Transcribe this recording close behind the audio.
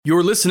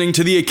You're listening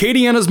to the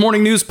Acadiana's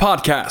Morning News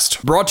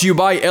Podcast, brought to you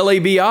by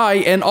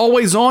LABI and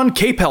always on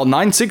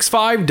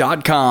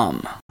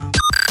KPEL965.com.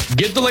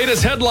 Get the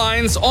latest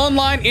headlines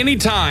online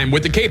anytime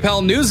with the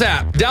KPEL News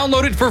app.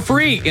 Download it for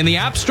free in the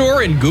App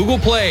Store and Google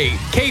Play.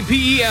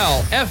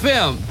 KPEL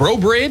FM, Breaux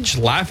Bridge,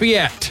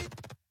 Lafayette.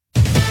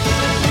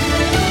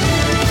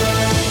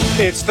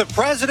 It's the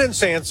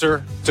president's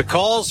answer to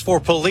calls for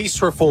police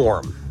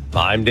reform.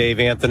 I'm Dave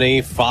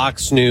Anthony,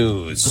 Fox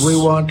News. We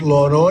want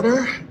law and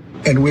order.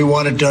 And we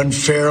want it done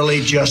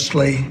fairly,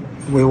 justly.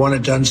 We want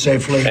it done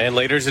safely. And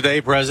later today,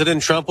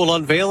 President Trump will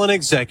unveil an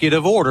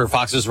executive order.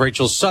 Fox's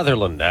Rachel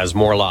Sutherland has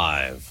more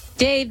live.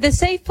 Dave, the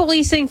Safe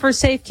Policing for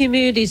Safe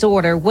Communities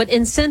order would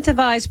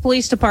incentivize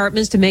police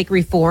departments to make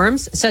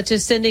reforms, such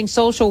as sending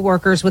social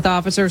workers with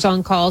officers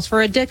on calls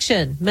for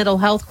addiction, mental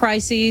health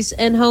crises,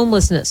 and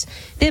homelessness.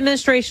 The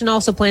administration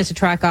also plans to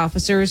track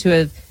officers who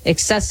have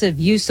excessive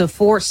use of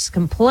force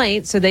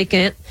complaints so they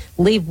can't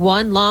leave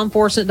one law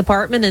enforcement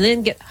department and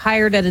then get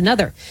hired at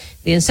another.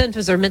 The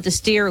incentives are meant to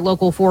steer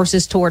local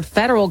forces toward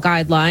federal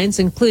guidelines,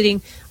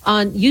 including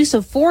on use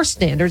of force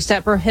standards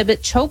that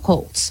prohibit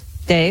chokeholds.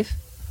 Dave?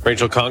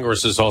 Rachel,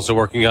 Congress is also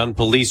working on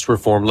police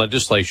reform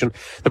legislation.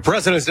 The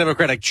president's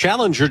Democratic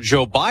challenger,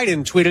 Joe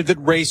Biden, tweeted that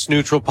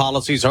race-neutral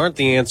policies aren't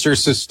the answer.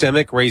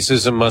 Systemic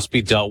racism must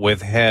be dealt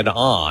with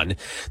head-on.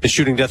 The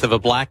shooting death of a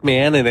black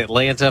man in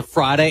Atlanta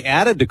Friday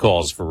added to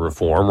calls for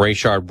reform.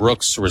 Rayshard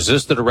Brooks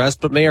resisted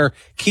arrest, but Mayor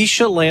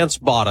Keisha Lance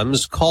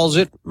Bottoms calls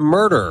it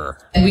murder.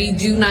 We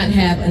do not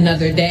have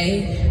another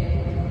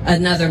day,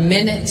 another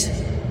minute,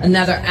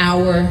 another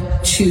hour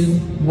to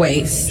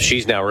waste.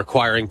 She's now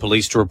requiring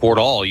police to report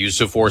all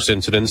use of force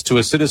incidents to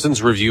a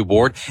citizens review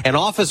board, and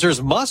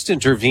officers must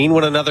intervene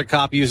when another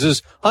cop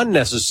uses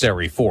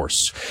unnecessary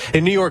force.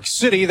 In New York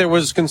City, there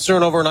was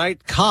concern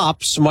overnight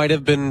cops might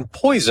have been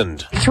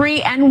poisoned.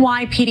 3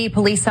 NYPD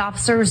police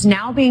officers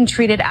now being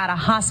treated at a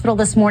hospital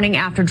this morning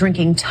after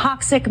drinking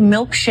toxic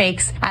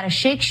milkshakes at a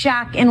Shake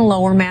Shack in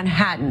Lower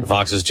Manhattan.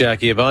 Fox's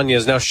Jackie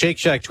Ibanez. Now Shake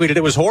Shack tweeted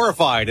it was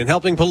horrified in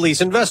helping police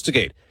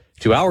investigate.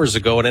 2 hours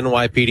ago, an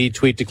NYPD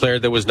tweet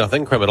declared there was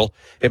nothing criminal.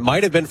 It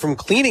might have been from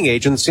cleaning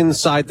agents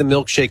inside the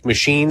milkshake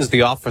machines.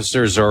 The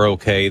officers are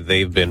okay.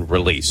 They've been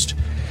released.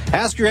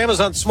 Ask your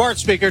Amazon smart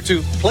speaker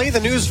to play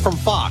the news from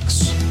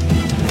Fox.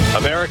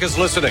 America's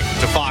listening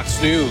to Fox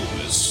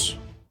News.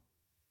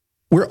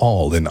 We're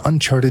all in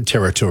uncharted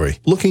territory,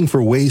 looking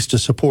for ways to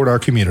support our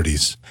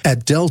communities.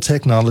 At Dell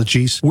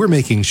Technologies, we're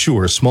making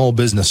sure small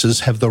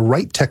businesses have the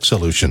right tech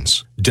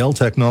solutions. Dell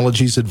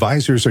Technologies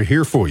advisors are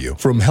here for you,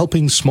 from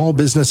helping small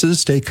businesses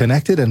stay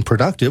connected and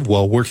productive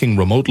while working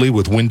remotely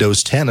with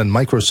Windows 10 and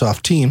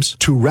Microsoft Teams,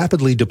 to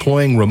rapidly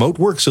deploying remote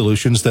work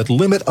solutions that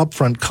limit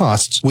upfront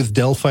costs with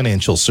Dell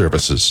Financial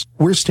Services.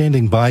 We're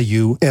standing by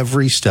you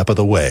every step of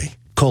the way.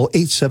 Call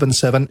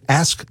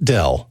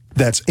 877-ASK-DELL.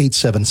 That's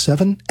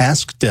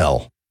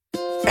 877-ASK-DELL.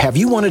 Have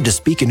you wanted to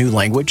speak a new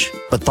language,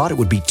 but thought it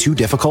would be too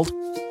difficult?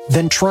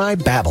 Then try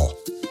Babbel.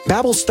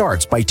 Babbel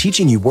starts by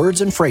teaching you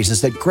words and phrases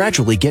that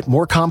gradually get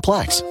more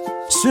complex.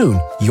 Soon,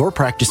 you're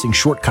practicing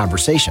short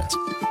conversations.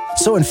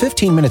 So in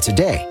 15 minutes a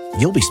day,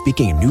 you'll be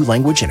speaking a new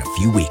language in a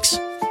few weeks.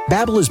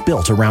 Babbel is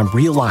built around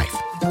real life.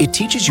 It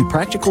teaches you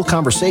practical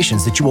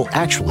conversations that you will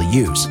actually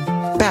use.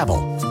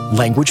 Babbel,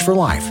 language for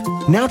life.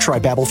 Now try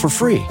Babbel for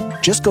free.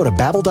 Just go to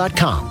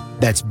Babbel.com.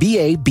 That's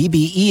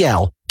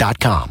Babbel.com.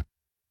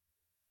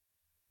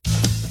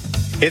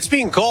 It's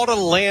being called a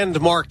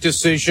landmark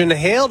decision,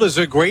 hailed as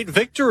a great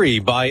victory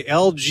by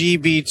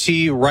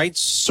LGBT rights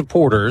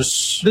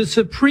supporters. The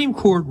Supreme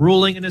Court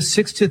ruling in a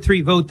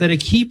 6-3 vote that a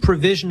key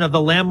provision of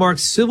the landmark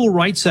Civil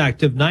Rights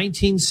Act of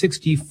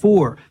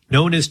 1964,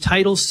 known as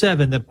Title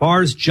VII, that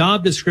bars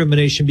job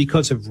discrimination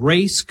because of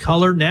race,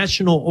 color,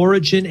 national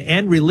origin,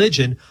 and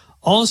religion,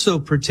 also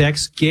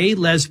protects gay,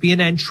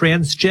 lesbian, and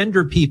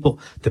transgender people.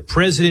 The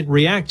president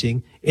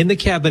reacting in the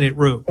cabinet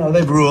room.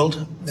 They've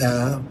ruled.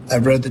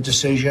 I've read the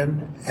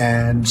decision,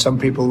 and some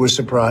people were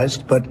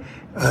surprised, but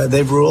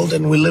they've ruled,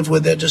 and we live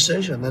with their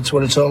decision. That's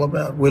what it's all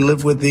about. We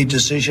live with the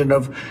decision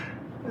of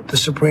the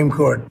Supreme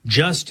Court.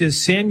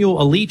 Justice Samuel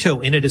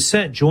Alito in a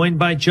dissent, joined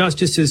by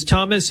Justices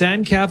Thomas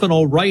and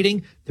Kavanaugh,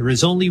 writing, "There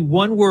is only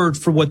one word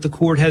for what the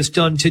court has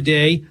done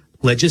today: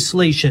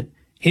 legislation."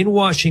 In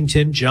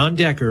Washington, John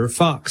Decker,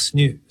 Fox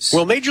News.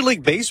 Will Major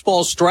League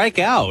Baseball strike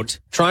out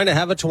trying to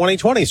have a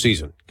 2020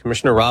 season?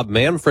 Commissioner Rob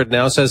Manfred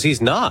now says he's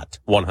not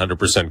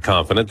 100%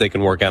 confident they can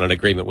work out an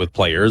agreement with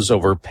players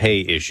over pay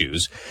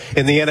issues.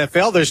 In the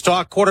NFL, there's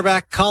talk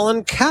quarterback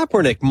Colin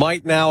Kaepernick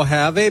might now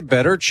have a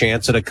better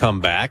chance at a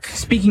comeback.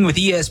 Speaking with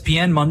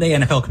ESPN Monday,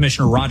 NFL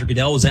Commissioner Roger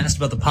Goodell was asked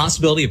about the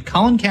possibility of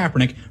Colin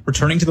Kaepernick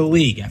returning to the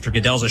league after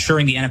Goodell's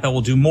assuring the NFL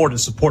will do more to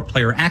support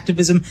player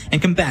activism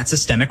and combat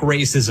systemic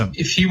racism.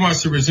 If he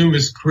wants to resume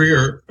his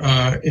career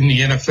in the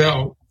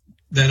NFL,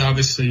 that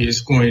obviously is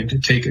going to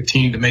take a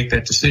team to make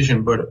that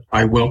decision, but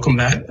I welcome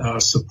that,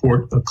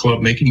 support the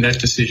club making that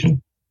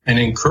decision. and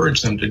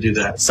encourage them to do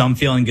that. Some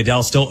feeling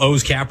Goodell still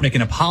owes Kaepernick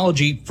an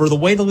apology for the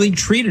way the league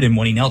treated him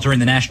when he knelt during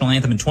the national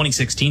anthem in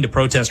 2016 to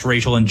protest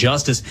racial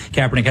injustice.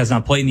 Kaepernick has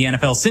not played in the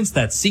NFL since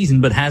that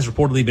season, but has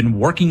reportedly been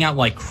working out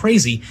like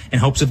crazy in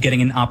hopes of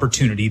getting an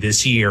opportunity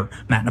this year.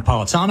 Matt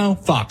Napolitano,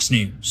 Fox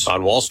News.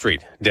 On Wall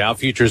Street, Dow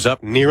futures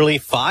up nearly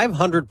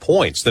 500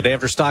 points the day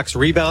after stocks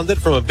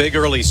rebounded from a big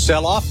early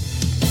sell-off.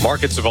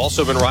 Markets have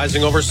also been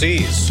rising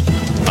overseas.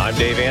 I'm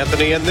Dave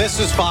Anthony, and this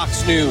is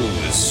Fox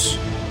News.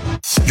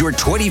 Your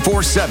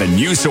 24/7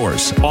 news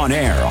source, on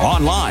air,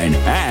 online,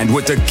 and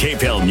with the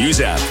KPEL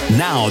News app.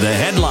 Now the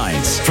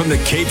headlines from the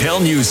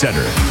KPEL News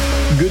Center.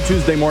 Good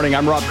Tuesday morning.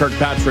 I'm Rob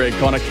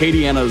Kirkpatrick. On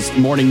Acadiana's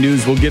Morning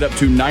News, we'll get up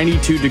to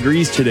 92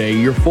 degrees today.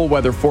 Your full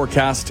weather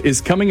forecast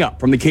is coming up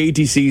from the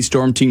KATC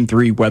Storm Team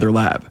 3 Weather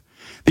Lab.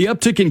 The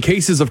uptick in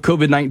cases of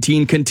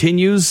COVID-19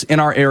 continues in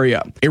our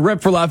area. A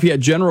rep for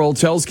Lafayette General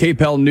tells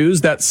KPEL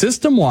News that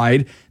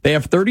system-wide, they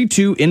have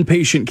 32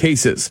 inpatient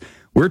cases.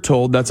 We're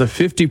told that's a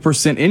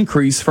 50%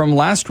 increase from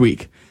last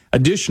week.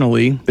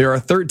 Additionally, there are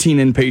 13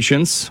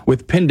 inpatients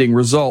with pending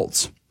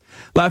results.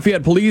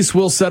 Lafayette Police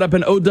will set up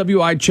an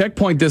OWI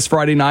checkpoint this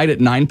Friday night at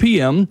 9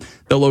 p.m.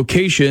 The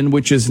location,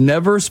 which is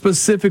never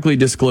specifically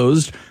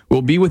disclosed,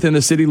 will be within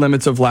the city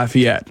limits of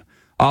Lafayette.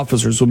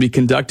 Officers will be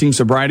conducting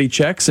sobriety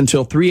checks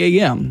until 3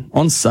 a.m.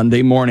 on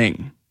Sunday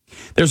morning.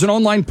 There's an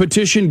online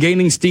petition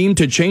gaining steam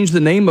to change the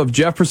name of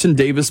Jefferson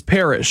Davis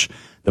Parish.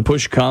 The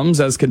push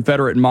comes as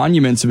Confederate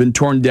monuments have been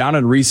torn down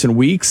in recent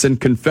weeks and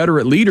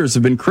Confederate leaders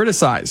have been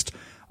criticized,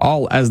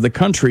 all as the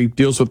country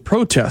deals with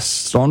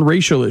protests on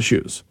racial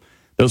issues.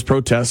 Those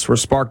protests were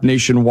sparked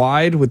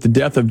nationwide with the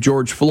death of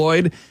George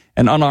Floyd,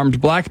 an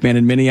unarmed black man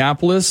in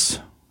Minneapolis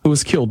who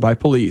was killed by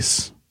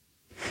police.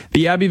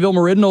 The Abbeville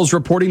Meridionals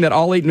reporting that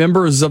all 8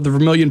 members of the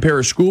Vermilion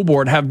Parish School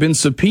Board have been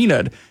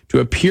subpoenaed to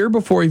appear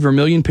before a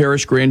Vermilion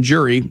Parish grand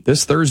jury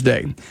this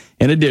Thursday.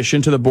 In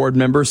addition to the board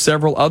members,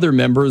 several other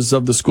members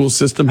of the school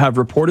system have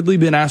reportedly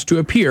been asked to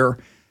appear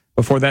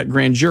before that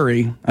grand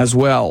jury as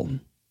well.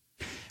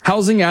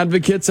 Housing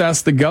advocates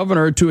asked the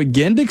governor to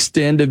again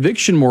extend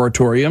eviction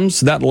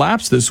moratoriums that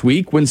lapsed this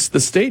week when the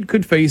state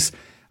could face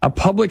a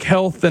public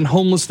health and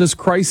homelessness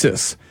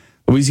crisis.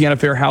 Louisiana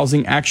Fair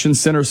Housing Action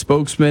Center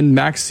spokesman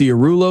Max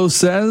Ciarulo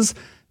says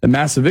the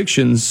mass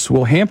evictions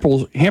will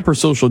hamper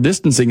social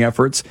distancing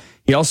efforts.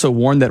 He also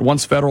warned that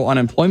once federal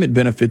unemployment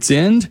benefits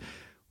end,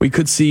 we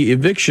could see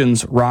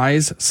evictions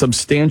rise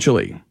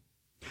substantially.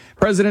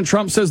 President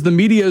Trump says the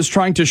media is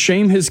trying to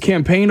shame his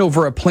campaign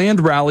over a planned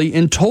rally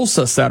in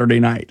Tulsa Saturday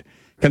night.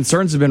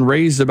 Concerns have been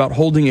raised about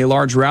holding a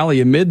large rally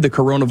amid the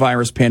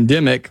coronavirus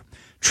pandemic.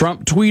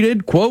 Trump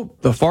tweeted,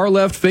 quote, "The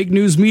far-left fake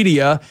news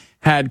media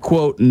had,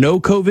 quote, no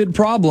COVID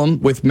problem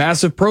with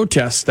massive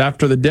protests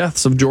after the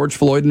deaths of George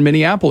Floyd in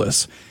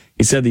Minneapolis."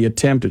 He said the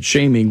attempt at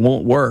shaming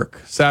won't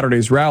work.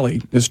 Saturday's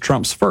rally is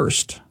Trump's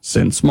first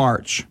since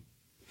March.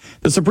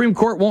 The Supreme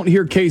Court won't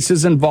hear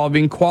cases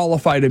involving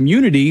qualified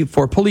immunity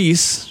for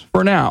police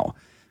for now.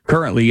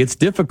 Currently, it's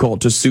difficult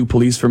to sue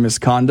police for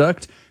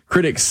misconduct.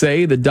 Critics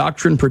say the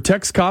doctrine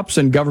protects cops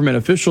and government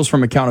officials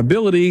from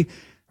accountability.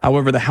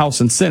 However, the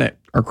House and Senate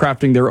are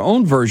crafting their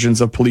own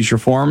versions of police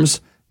reforms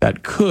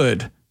that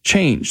could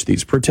change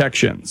these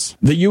protections.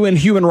 The UN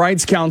Human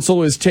Rights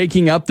Council is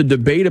taking up the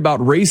debate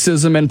about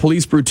racism and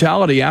police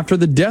brutality after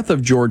the death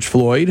of George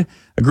Floyd.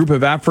 A group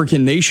of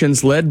African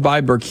nations led by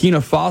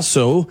Burkina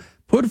Faso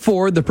put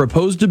forward the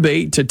proposed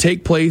debate to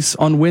take place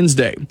on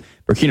Wednesday.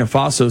 Burkina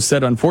Faso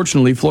said,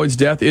 unfortunately, Floyd's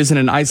death isn't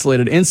an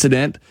isolated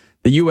incident.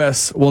 The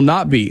U.S. will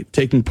not be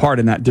taking part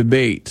in that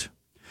debate.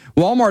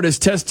 Walmart is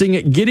testing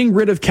getting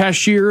rid of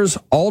cashiers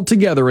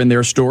altogether in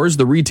their stores.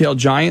 The retail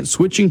giant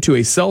switching to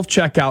a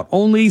self-checkout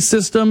only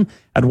system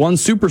at one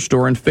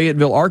superstore in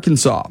Fayetteville,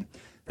 Arkansas.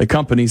 The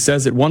company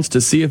says it wants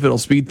to see if it'll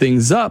speed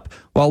things up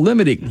while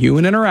limiting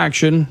human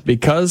interaction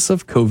because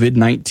of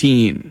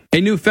COVID-19.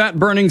 A new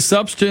fat-burning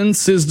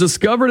substance is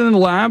discovered in the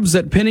labs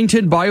at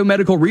Pennington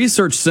Biomedical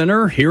Research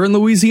Center here in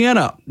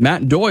Louisiana.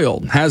 Matt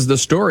Doyle has the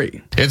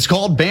story. It's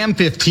called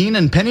BAM15,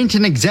 and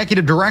Pennington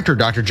Executive Director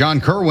Dr. John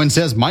Kerwin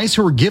says mice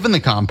who were given the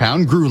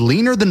compound grew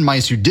leaner than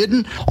mice who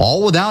didn't,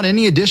 all without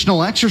any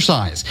additional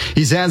exercise.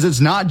 He says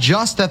it's not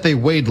just that they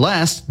weighed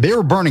less, they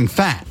were burning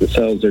fat. The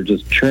cells are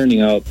just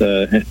churning out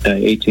the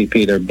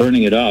ATP. They're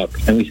burning it up.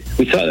 And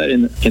we saw that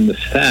in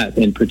the fat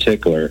in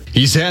particular.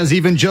 He says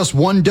even just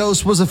one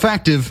dose was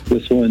effective.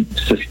 This one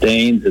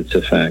sustains its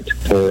effect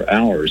for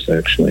hours,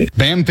 actually.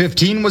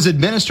 BAM15 was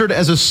administered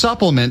as a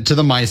supplement to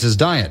the mice's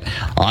diet.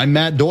 I'm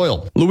Matt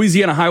Doyle.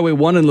 Louisiana Highway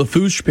 1 in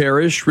Lafourche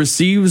Parish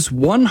receives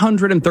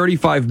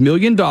 $135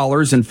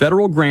 million in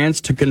federal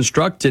grants to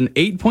construct an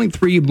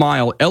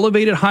 8.3-mile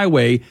elevated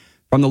highway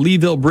from the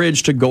Leeville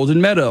Bridge to Golden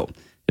Meadow.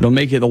 It'll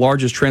make it the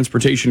largest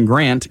transportation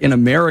grant in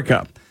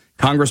America.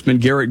 Congressman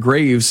Garrett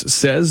Graves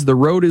says the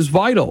road is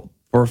vital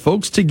for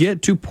folks to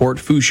get to Port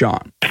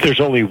Fourchon. There's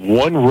only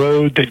one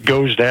road that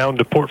goes down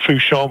to Port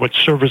Fourchon, which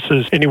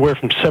services anywhere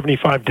from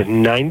 75 to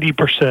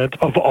 90%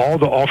 of all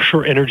the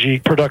offshore energy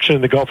production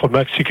in the Gulf of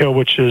Mexico,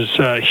 which is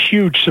a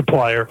huge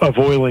supplier of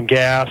oil and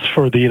gas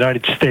for the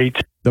United States.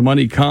 The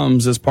money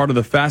comes as part of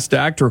the FAST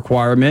Act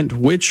requirement,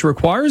 which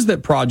requires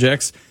that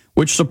projects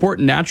which support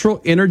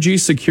natural energy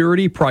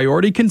security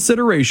priority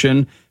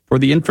consideration for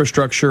the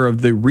infrastructure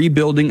of the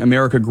Rebuilding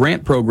America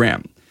grant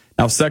program.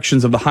 Now,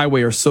 sections of the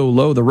highway are so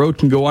low the road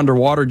can go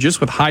underwater just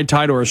with high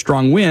tide or a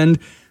strong wind,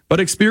 but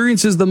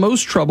experiences the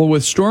most trouble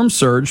with storm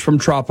surge from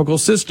tropical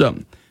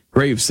system.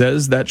 Graves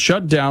says that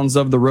shutdowns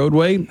of the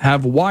roadway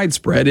have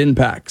widespread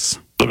impacts.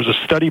 There was a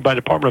study by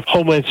the Department of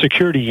Homeland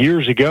Security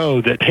years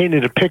ago that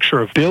painted a picture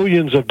of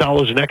billions of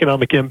dollars in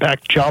economic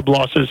impact, job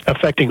losses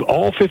affecting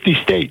all 50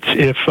 states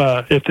if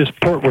this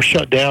port were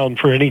shut down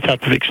for any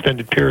type of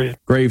extended period.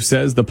 Graves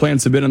says the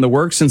plans have been in the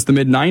works since the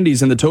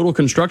mid-90s, and the total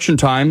construction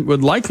time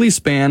would likely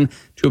span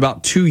to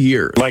about 2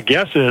 years. My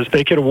guess is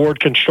they could award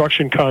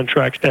construction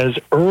contracts as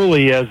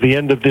early as the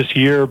end of this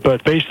year,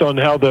 but based on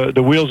how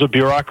the wheels of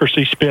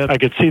bureaucracy spin, I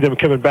could see them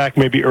coming back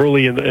maybe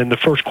early in the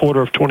first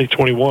quarter of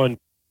 2021.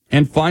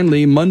 And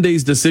finally,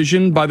 Monday's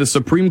decision by the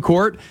Supreme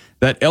Court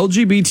that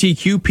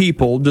LGBTQ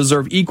people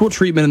deserve equal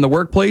treatment in the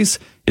workplace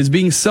is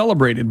being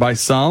celebrated by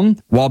some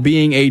while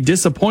being a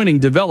disappointing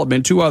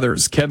development to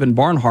others. Kevin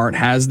Barnhart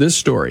has this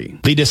story.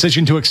 The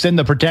decision to extend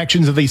the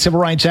protections of the Civil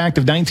Rights Act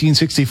of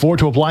 1964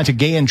 to apply to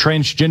gay and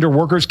transgender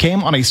workers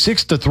came on a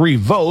 6-3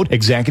 vote.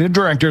 Executive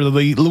Director of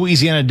the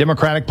Louisiana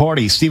Democratic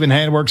Party, Stephen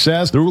Handwerk,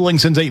 says the ruling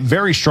sends a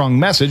very strong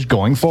message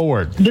going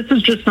forward. This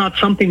is just not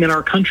something that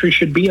our country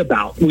should be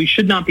about. We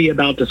should not be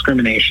about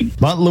discrimination.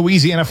 But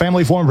Louisiana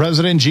Family Forum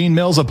President Gene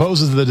Mills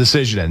opposes the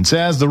decision and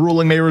says the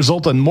ruling may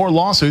result in more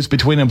lawsuits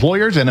between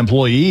employers and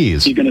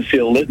employees. You're going to see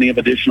a litany of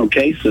additional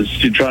cases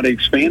to try to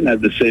expand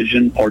that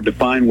decision or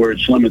define where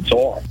its limits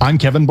are. I'm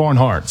Kevin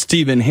Barnhart.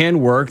 Stephen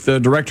Handwerk, the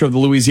director of the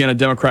Louisiana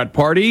Democrat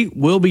Party,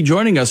 will be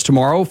joining us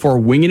tomorrow for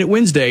Winging It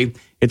Wednesday.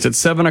 It's at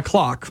 7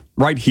 o'clock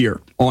right here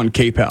on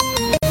KPEL.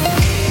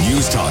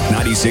 News Talk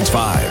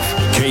 96.5.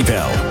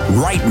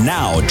 KPEL. Right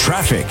now,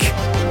 traffic.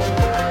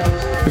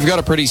 We've got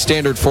a pretty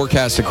standard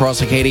forecast across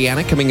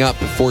Acadiana coming up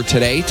for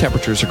today.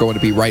 Temperatures are going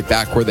to be right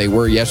back where they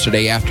were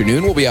yesterday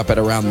afternoon. We'll be up at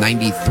around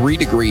 93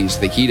 degrees.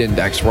 The heat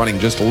index running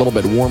just a little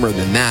bit warmer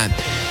than that.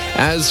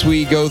 As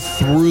we go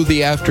through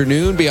the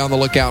afternoon, be on the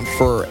lookout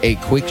for a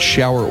quick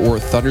shower or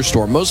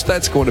thunderstorm. Most of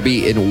that's going to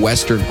be in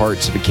western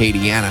parts of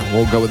Acadiana.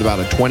 We'll go with about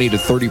a 20 to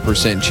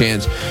 30%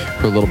 chance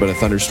for a little bit of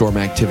thunderstorm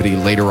activity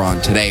later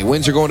on today.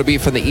 Winds are going to be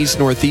from the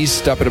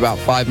east-northeast up at about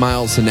 5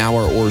 miles an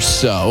hour or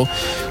so.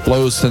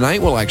 Lows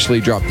tonight will actually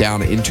drop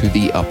down into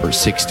the upper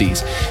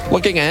 60s.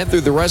 Looking ahead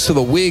through the rest of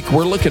the week,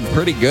 we're looking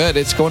pretty good.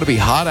 It's going to be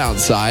hot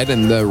outside,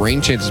 and the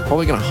rain chance is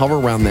probably going to hover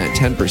around that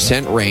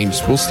 10% range.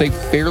 We'll stay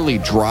fairly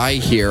dry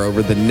here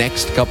over the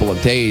next couple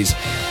of days.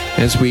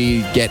 As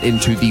we get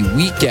into the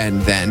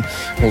weekend, then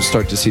we'll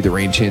start to see the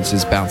rain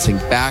chances bouncing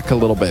back a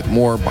little bit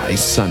more by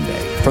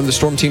Sunday. From the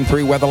Storm Team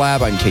 3 Weather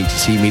Lab, I'm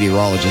KTC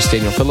meteorologist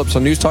Daniel Phillips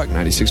on News Talk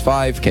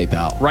 96.5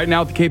 KPEL. Right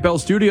now at the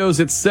KPEL studios,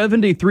 it's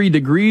 73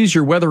 degrees.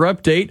 Your weather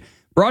update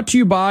brought to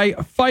you by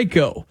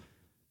FICO,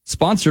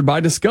 sponsored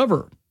by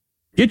Discover.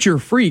 Get your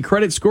free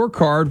credit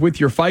scorecard with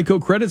your FICO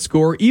credit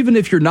score, even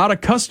if you're not a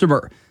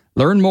customer.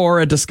 Learn more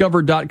at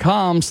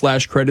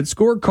discover.com/credit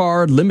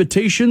scorecard.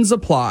 Limitations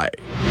apply.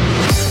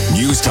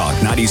 News Talk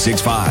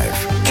 96.5.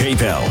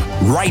 KPEL.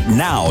 Right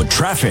now,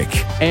 traffic.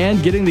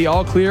 And getting the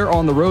all clear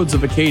on the roads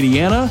of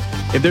Acadiana.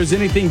 If there's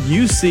anything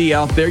you see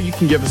out there, you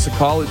can give us a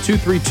call at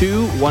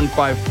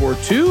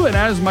 232-1542. And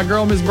as my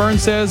girl, Ms.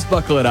 Burns says,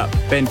 buckle it up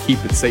and keep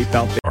it safe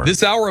out there.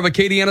 This hour of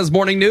Acadiana's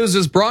Morning News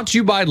is brought to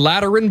you by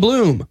Ladder &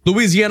 Bloom,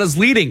 Louisiana's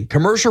leading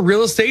commercial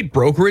real estate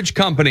brokerage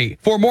company.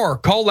 For more,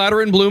 call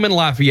Ladder & Bloom in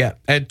Lafayette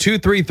at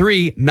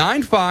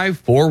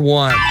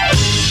 233-9541.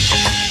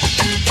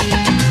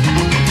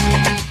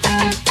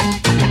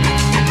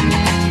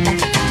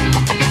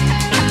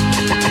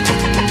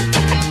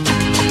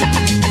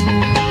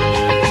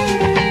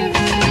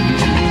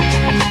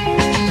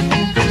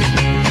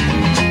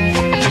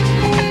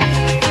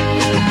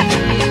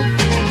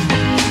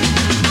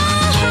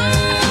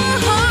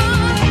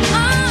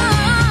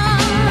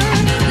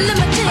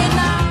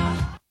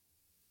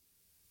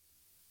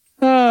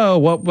 Oh,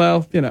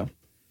 well, you know,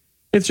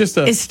 it's just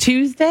It's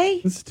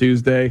Tuesday? It's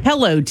Tuesday.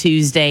 Hello,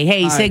 Tuesday.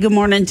 Hey, say good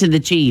morning to the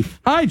chief.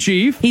 Hi,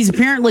 Chief. He's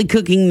apparently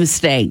cooking the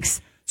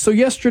steaks. So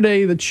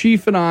yesterday, the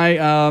chief and I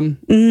had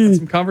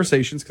some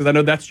conversations, because I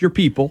know that's your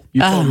people.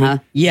 You told me.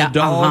 Yeah. Your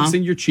dogs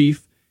and your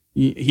chief.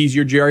 He's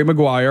your Jerry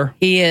Maguire.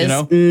 He is.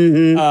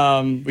 You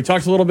know? We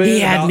talked a little bit. He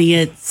had me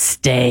at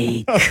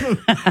steak.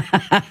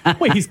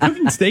 Wait, he's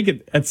cooking steak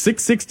at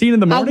 6:16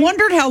 in the morning? I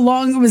wondered how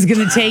long it was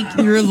going to take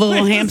your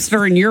little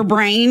hamster in your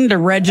brain to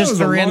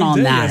register in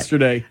on that.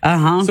 Yesterday.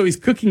 So he's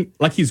cooking,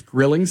 like he's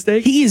grilling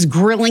steak? He is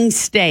grilling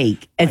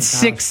steak at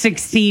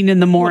 6:16 in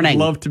the morning. I'd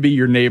love to be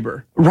your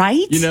neighbor.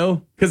 Right? You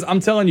know, because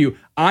I'm telling you,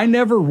 I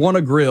never want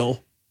to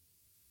grill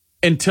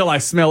until I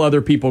smell other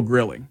people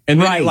grilling.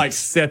 And then it like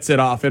sets it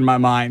off in my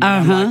mind.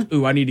 And I'm like,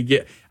 ooh, I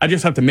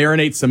just have to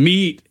marinate some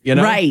meat, you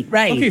know? Right.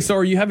 Okay, so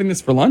are you having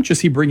this for lunch?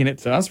 Is he bringing it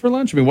to us for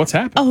lunch? I mean, what's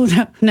happening?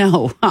 Oh,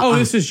 no. Oh,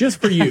 this is just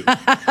for you. But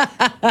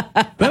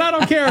I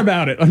don't care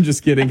about it. I'm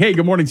just kidding. Hey,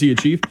 good morning to you,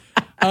 Chief.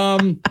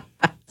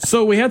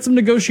 So we had some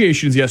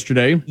negotiations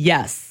yesterday.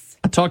 Yes.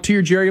 I talked to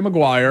your Jerry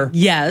Maguire.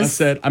 Yes. I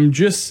said,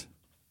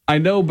 I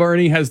know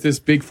Bernie has this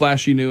big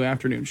flashy new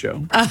afternoon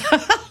show.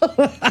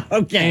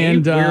 Okay,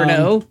 and,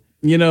 weirdo.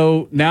 You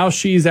know, now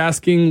she's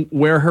asking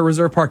where her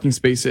reserve parking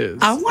space is.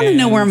 I want to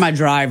know where my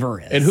driver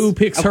is. And who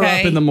picks her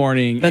up in the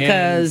morning.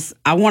 Because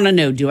I want to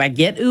know, do I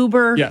get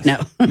Uber? Yes.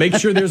 No. Make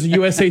sure there's a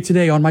USA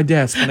Today on my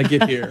desk when I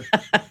get here.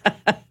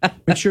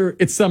 Make sure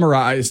it's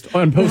summarized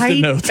on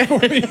Post-it notes for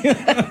me.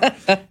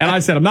 And I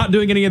said, I'm not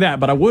doing any of that,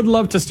 but I would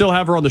love to still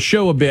have her on the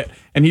show a bit.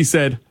 And he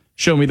said,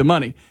 show me the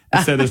money.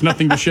 I said, there's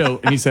nothing to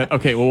show. And he said,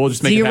 okay, well, we'll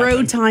just make it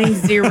happen. 0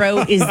 times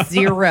 0 is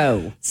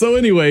 0. So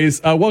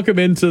anyways, welcome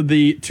into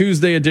the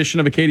Tuesday edition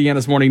of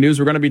Acadiana's Morning News.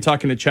 We're going to be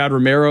talking to Chad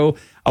Romero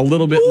a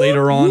little bit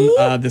later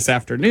on this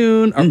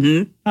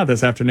afternoon. Not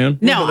this afternoon.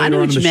 No, I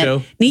know what you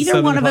meant.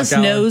 Neither one of us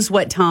knows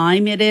what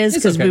time it is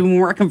because we've been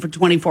working for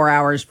 24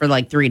 hours for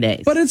like 3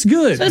 days. But it's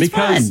good so it's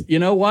because, fun. You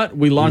know what?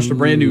 We launched a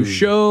brand new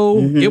show.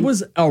 It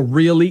was a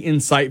really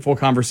insightful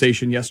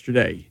conversation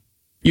yesterday.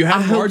 You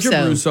had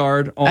Marja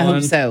Broussard on. I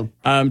hope so.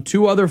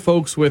 2 other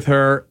folks with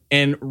her,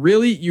 and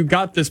really, you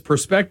got this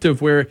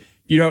perspective where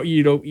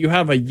you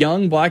have a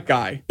young black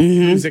guy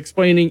who's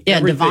explaining. Yeah,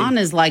 everything. Devon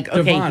is like,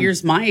 okay, Devon,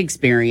 here's my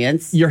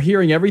experience. You're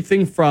hearing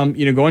everything from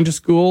going to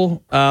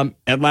school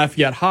at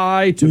Lafayette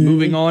High to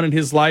moving on in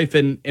his life,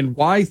 and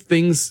why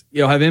things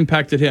have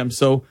impacted him.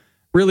 So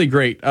really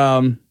great.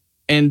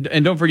 And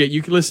don't forget,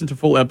 you can listen to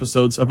full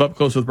episodes of Up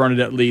Close with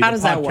Bernadette Lee, How the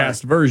does that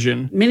podcast work?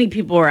 version. Many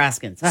people are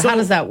asking. So how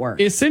does that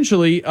work?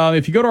 Essentially,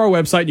 if you go to our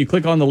website and you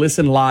click on the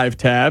Listen Live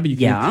tab, you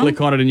can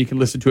click on it and you can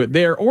listen to it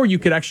there, or you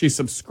could actually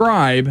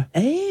subscribe.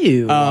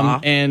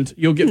 And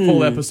you'll get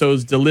full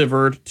episodes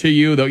delivered to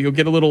you. Though you'll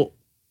get a little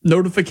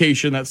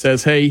notification that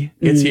says, "Hey,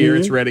 it's here,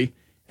 it's ready,"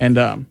 and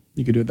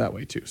you can do it that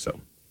way too. So.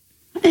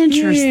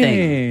 Interesting.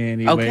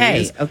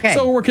 Anyways, Okay.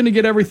 So we're working to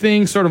get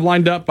everything sort of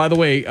lined up. By the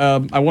way,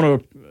 I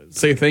want to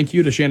say thank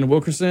you to Shannon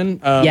Wilkerson.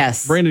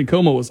 Yes. Brandon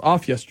Como was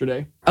off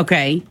yesterday.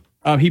 Okay.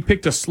 He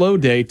picked a slow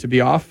day to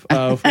be off.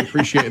 We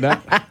appreciate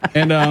that.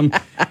 And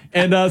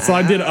so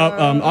I did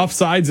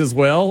offsides as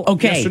well.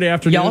 Okay. Yesterday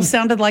afternoon. Y'all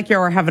sounded like y'all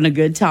were having a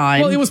good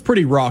time. Well, it was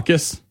pretty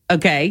raucous.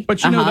 Okay. But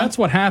that's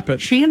what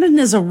happened. Shannon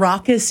is a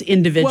raucous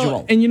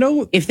individual. Well,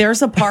 and if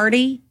there's a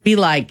party, be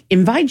like,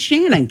 invite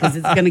Shannon because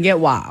it's going to get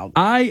wild.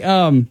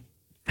 I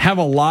have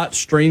a lot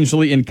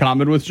strangely in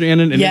common with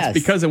Shannon. And it's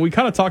because, and we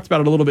kind of talked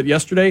about it a little bit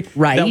yesterday,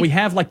 that we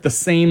have like the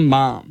same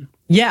mom.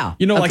 Yeah.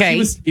 Like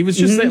he was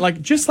just saying,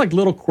 like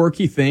little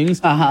quirky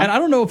things. And I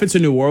don't know if it's a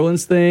New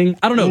Orleans thing.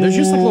 I don't know. There's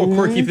just like little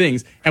quirky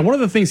things. And one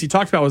of the things he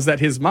talked about was that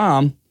his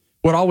mom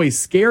would always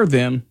scare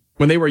them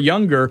when they were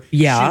younger.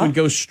 Yeah. She would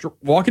go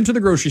walk into the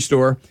grocery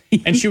store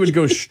and she would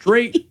go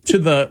straight to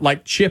the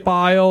like chip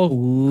aisle,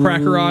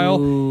 cracker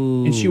aisle,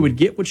 and she would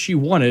get what she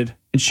wanted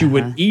and she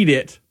would eat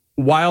it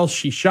while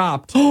she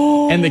shopped.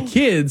 And the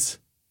kids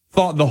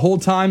thought the whole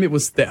time it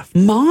was theft.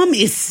 Mom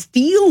is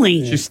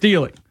stealing. She's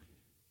stealing.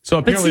 So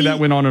apparently that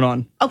went on and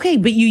on. Okay,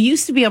 but you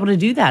used to be able to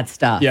do that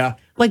stuff. Yeah.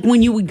 Like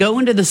when you would go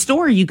into the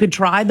store, you could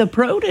try the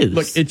produce.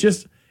 Look, it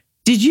just...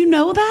 Did you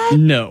know that?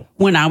 No.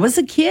 When I was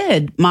a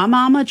kid, my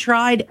mama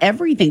tried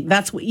everything.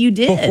 That's what you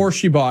did. Before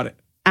she bought it.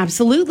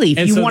 Absolutely.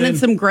 If you wanted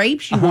some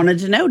grapes, you wanted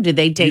to know, did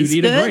they taste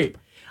You'd eat good? a grape.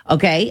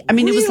 Okay. I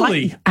mean, it was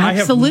like,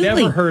 absolutely. I have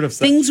never heard of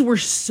such. Things were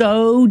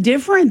so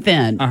different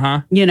then.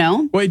 You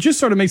know? Well, it just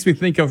sort of makes me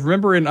think of,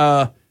 remember in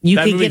you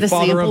that could movie, get a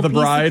Father sample of the piece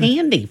Bride? of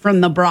candy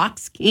from the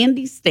Brock's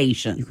candy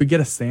station. You could get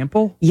a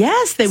sample?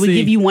 Yes, they would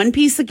give you one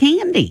piece of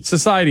candy.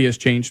 Society has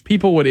changed.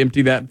 People would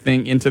empty that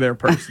thing into their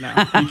purse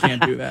now. You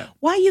can't do that.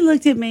 Why you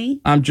looked at me?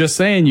 I'm just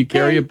saying, you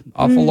carry an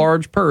awful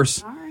large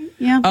purse. All right.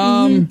 Yeah.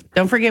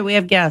 Don't forget, we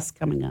have guests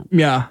coming up.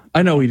 Yeah,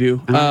 I know we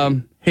do.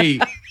 Hey,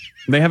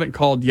 they haven't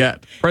called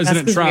yet.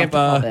 President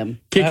Trump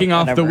kicking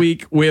off the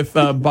week with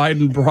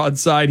Biden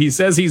broadside. He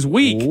says he's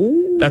weak.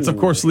 Ooh. That's, of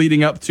course,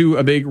 leading up to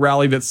a big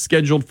rally that's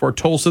scheduled for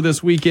Tulsa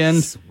this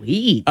weekend.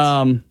 Sweet.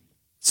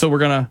 So we're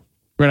gonna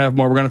have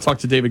more. We're gonna talk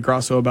to David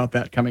Grasso about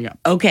that coming up.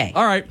 Okay.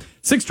 All right.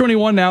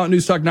 6:21 now at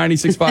News Talk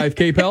 96.5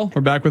 KPEL.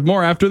 We're back with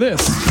more after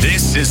this.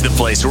 This is the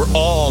place where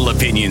all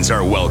opinions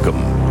are welcome.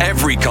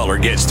 Every caller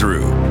gets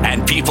through,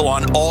 and people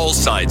on all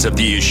sides of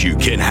the issue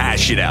can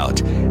hash it out.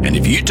 And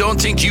if you don't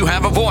think you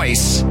have a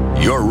voice,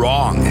 you're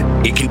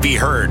wrong. It can be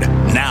heard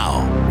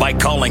now by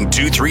calling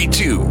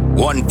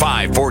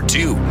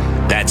 232-1542.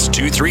 That's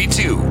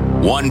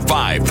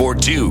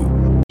 232-1542.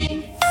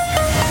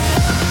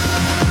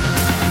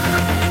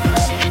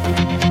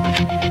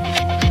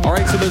 All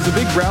right, so there's a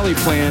big rally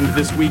planned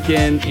this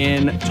weekend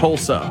in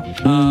Tulsa.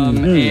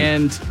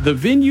 And the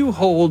venue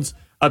holds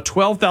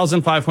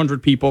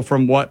 12,500 people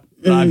from what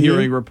I'm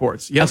hearing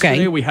reports.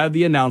 Yesterday, we had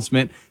the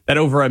announcement that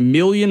over 1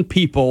 million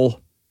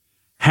people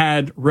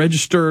had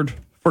registered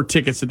for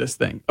tickets to this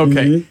thing.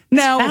 Okay.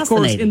 Now, of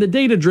course, in the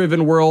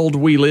data-driven world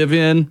we live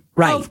in,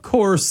 of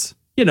course,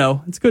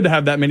 it's good to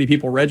have that many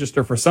people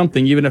register for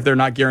something, even if they're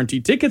not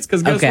guaranteed tickets,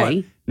 because guess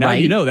what?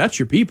 Now that's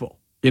your people.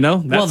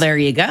 Well, there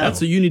you go. That's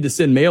who you need to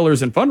send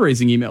mailers and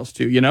fundraising emails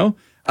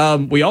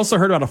to, We also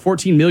heard about a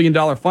 $14 million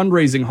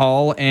fundraising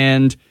haul,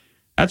 and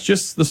that's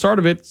just the start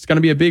of it. It's going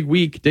to be a big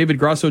week. David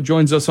Grasso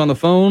joins us on the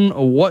phone.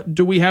 What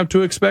do we have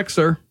to expect,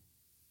 sir?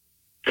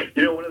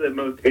 One of the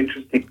most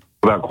interesting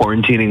about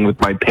quarantining with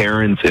my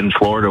parents in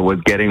Florida was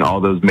getting all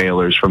those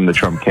mailers from the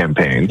Trump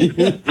campaign.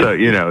 So,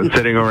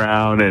 sitting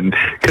around and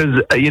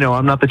because,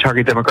 I'm not the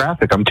target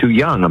demographic. I'm too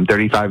young. I'm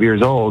 35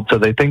 years old. So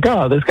they think,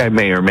 oh, this guy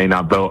may or may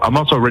not vote. I'm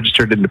also a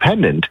registered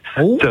independent.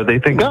 So they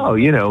think,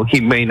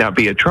 he may not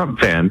be a Trump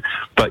fan.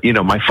 But,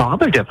 my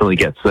father definitely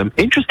gets them.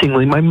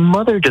 Interestingly, my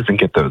mother doesn't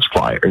get those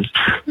flyers.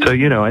 So,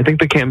 I think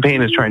the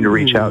campaign is trying to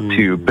reach out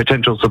to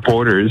potential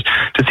supporters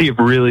to see if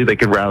really they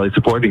can rally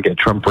support and get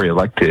Trump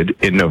reelected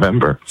in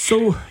November.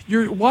 So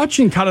you're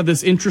watching kind of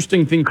this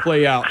interesting thing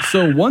play out.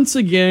 So once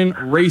again,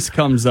 race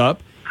comes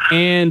up,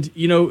 and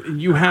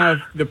you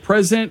have the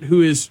president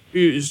who is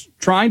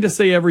trying to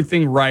say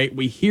everything right.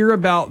 We hear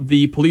about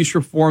the police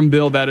reform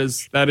bill that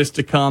is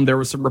to come. There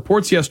were some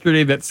reports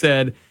yesterday that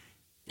said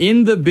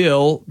in the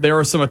bill there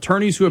are some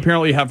attorneys who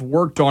apparently have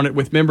worked on it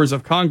with members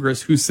of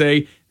Congress who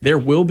say there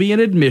will be an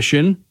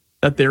admission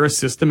that there is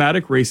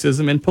systematic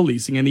racism in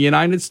policing in the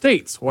United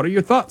States. What are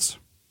your thoughts?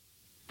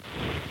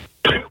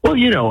 Well,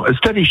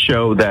 studies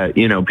show that,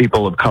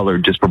 people of color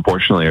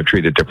disproportionately are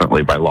treated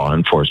differently by law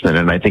enforcement.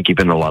 And I think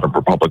even a lot of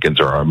Republicans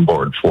are on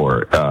board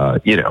for,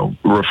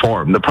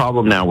 reform. The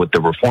problem now with the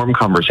reform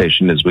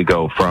conversation is we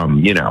go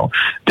from,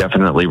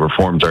 definitely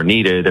reforms are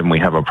needed and we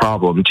have a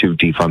problem to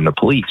defund the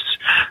police.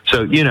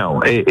 So,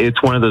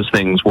 it's one of those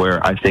things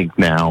where I think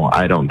now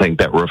I don't think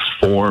that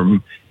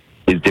reform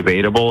is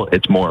debatable.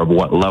 It's more of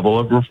what level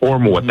of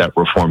reform, what that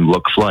reform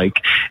looks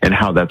like, and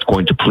how that's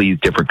going to please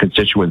different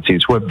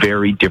constituencies who have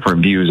very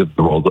different views of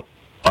the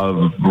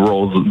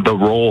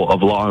role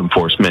of law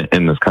enforcement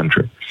in this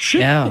country.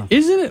 Yeah.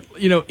 Isn't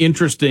it,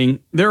 interesting?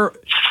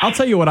 I'll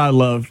tell you what I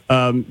love,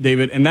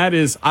 David, and that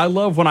is I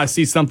love when I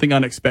see something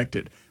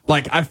unexpected.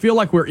 Like, I feel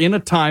like we're in a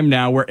time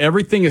now where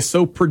everything is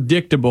so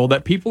predictable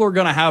that people are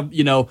going to have,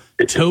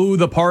 toe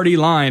the party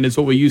line is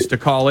what we used to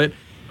call it.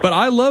 But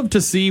I love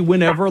to see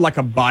whenever, like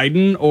a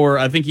Biden or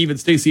I think even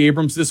Stacey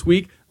Abrams this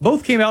week,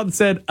 both came out and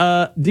said,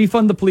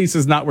 defund the police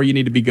is not where you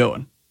need to be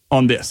going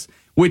on this,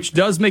 which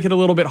does make it a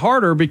little bit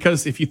harder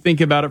because if you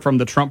think about it from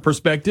the Trump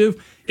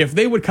perspective, if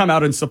they would come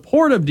out in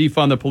support of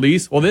defund the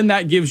police, well, then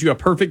that gives you a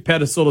perfect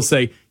pedestal to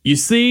say, you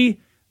see,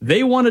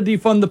 they want to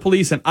defund the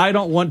police and I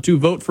don't want to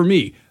vote for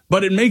me.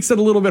 But it makes it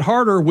a little bit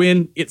harder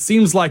when it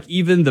seems like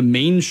even the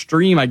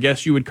mainstream, I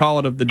guess you would call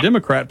it, of the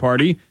Democrat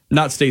Party,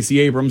 not Stacey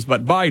Abrams,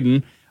 but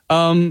Biden,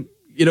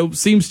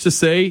 seems to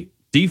say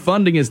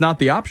defunding is not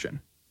the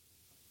option.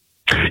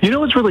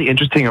 What's really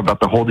interesting about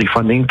the whole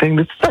defunding thing?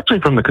 This is actually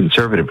from the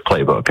conservative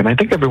playbook, and I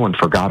think everyone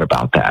forgot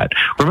about that.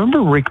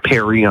 Remember Rick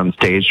Perry on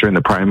stage during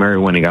the primary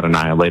when he got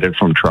annihilated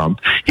from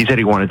Trump? He said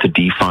he wanted to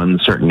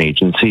defund certain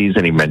agencies,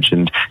 and he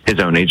mentioned his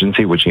own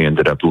agency, which he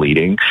ended up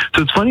leading.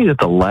 So it's funny that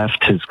the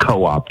left has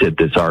co-opted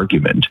this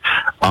argument.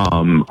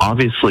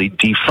 Obviously,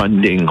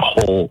 defunding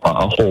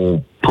a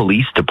whole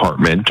police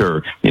department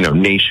or,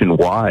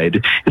 nationwide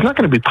is not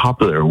going to be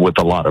popular with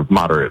a lot of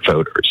moderate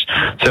voters.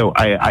 So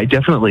I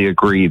definitely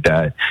agree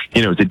that,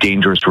 it's a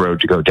dangerous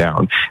road to go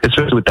down,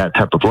 especially with that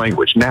type of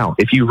language. Now,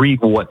 if you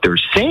read what they're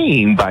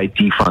saying by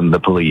defund the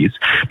police,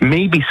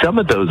 maybe some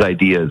of those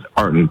ideas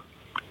aren't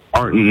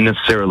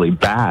necessarily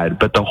bad,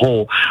 but the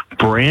whole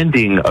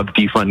branding of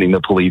defunding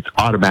the police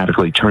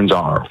automatically turns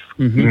off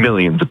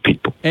millions of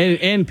people.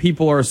 And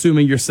people are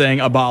assuming you're saying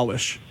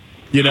abolish.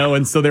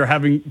 And so they're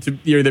having to,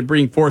 they're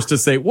being forced to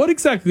say, what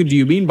exactly do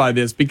you mean by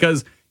this?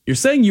 Because you're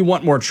saying you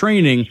want more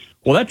training.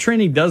 Well, that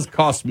training does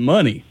cost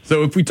money.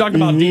 So if we talk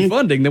about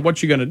defunding, then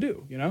what you going to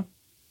do,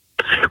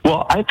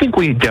 Well, I think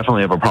we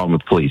definitely have a problem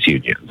with police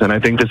unions. And I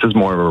think this is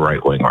more of a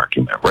right-wing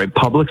argument, right?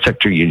 Public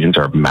sector unions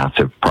are a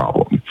massive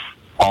problem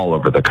all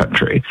over the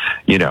country.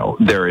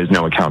 There is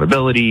no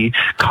accountability.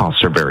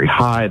 Costs are very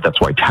high.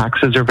 That's why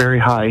taxes are very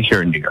high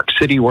here in New York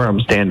City, where I'm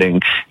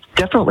standing.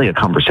 Definitely a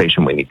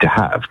conversation we need to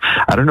have.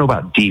 I don't know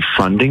about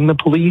defunding the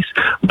police,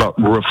 but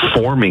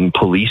reforming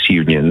police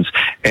unions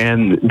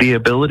and the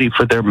ability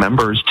for their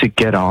members to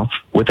get off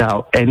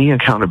without any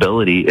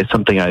accountability is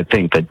something I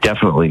think that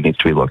definitely needs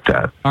to be looked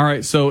at. All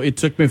right, so it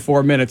took me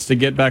 4 minutes to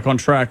get back on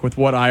track with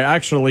what I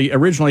actually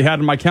originally had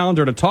in my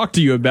calendar to talk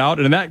to you about,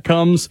 and that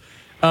comes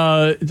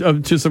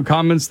to some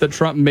comments that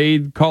Trump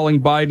made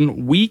calling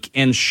Biden weak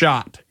and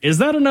shot. Is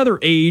that another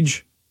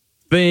age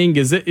thing?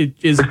 Is it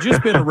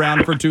just been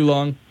around for too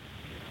long?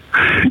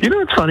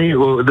 It's funny.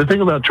 Well, the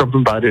thing about Trump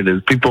and Biden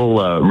is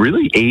people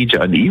really age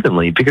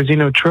unevenly because,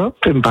 Trump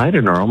and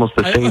Biden are almost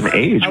the same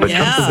age, but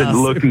Trump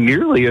doesn't look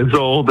nearly as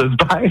old as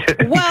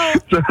Biden. Well,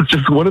 so it's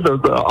just one of those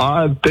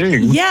odd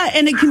things. Yeah,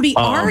 and it can be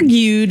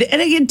argued, and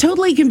it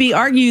totally can be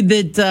argued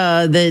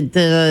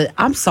that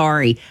I'm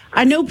sorry.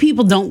 I know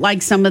people don't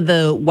like some of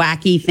the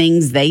wacky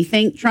things they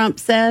think Trump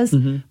says,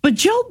 but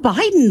Joe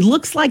Biden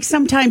looks like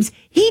sometimes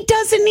he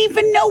doesn't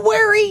even know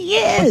where he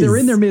is. But they're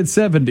in their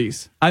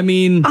mid-70s. I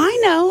mean, I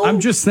know. I'm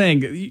just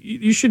saying,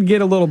 you should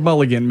get a little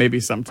mulligan maybe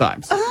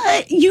sometimes.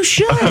 You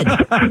should.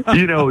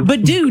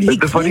 But dude, he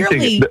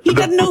clearly, he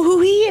doesn't know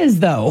who he is,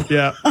 though.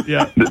 Yeah.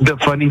 The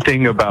funny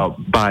thing about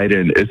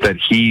Biden is that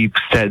he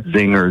said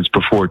zingers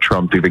before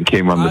Trump even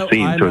came on the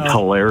scene, so it's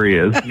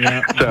hilarious.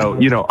 Yeah. So,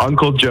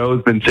 Uncle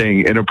Joe's been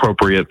saying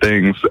inappropriate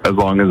things as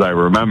long as I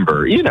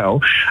remember.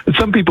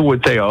 Some people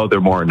would say, they're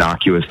more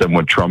innocuous than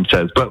what Trump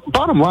says. But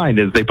bottom line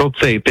is they both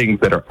say things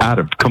that are out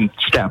of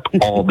step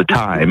all the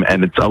time,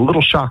 and it's a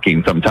little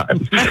shocking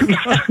sometimes. Well,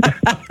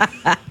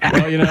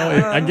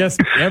 I guess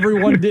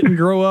everyone didn't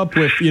grow up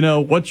with,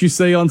 what you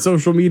say on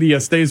social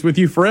media stays with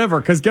you forever.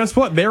 Because guess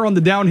what? They're on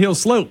the downhill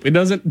slope. It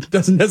doesn't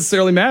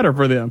necessarily matter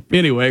for them.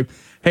 Anyway,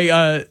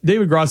 hey,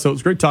 David Grosso,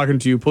 it's great talking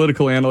to you,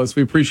 political analyst.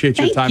 We appreciate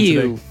your time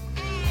today.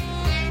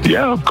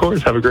 Yeah, of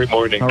course. Have a great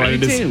morning. All right,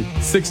 it is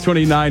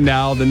 6:29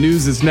 now. The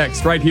news is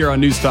next right here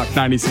on News Talk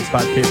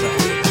 96.5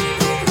 KPEL.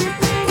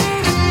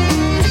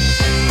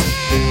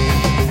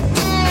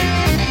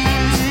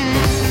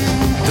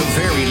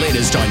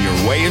 On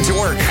your way into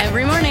work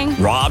every morning.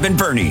 Rob and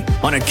Bernie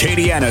on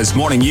Acadiana's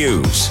Morning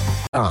News.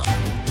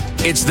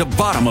 It's the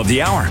bottom of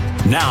the hour.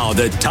 Now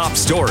the top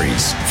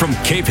stories from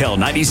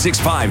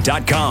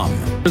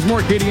KPEL965.com. There's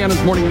more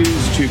Acadiana's Morning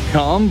News to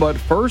come, but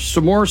first,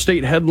 some more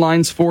state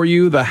headlines for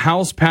you. The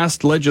House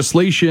passed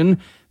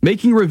legislation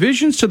making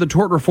revisions to the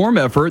tort reform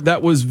effort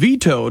that was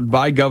vetoed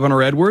by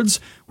Governor Edwards,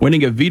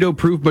 winning a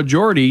veto-proof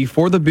majority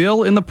for the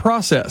bill in the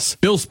process.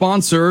 Bill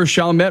sponsor,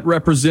 Chalmette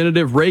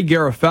Representative Ray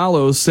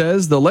Garofalo,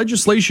 says the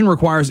legislation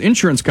requires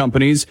insurance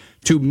companies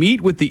to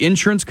meet with the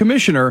insurance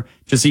commissioner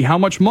to see how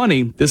much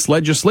money this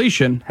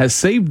legislation has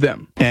saved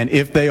them. And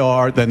if they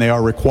are, then they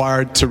are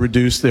required to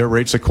reduce their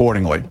rates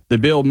accordingly. The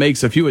bill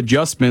makes a few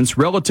adjustments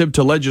relative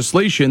to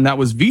legislation that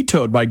was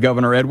vetoed by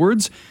Governor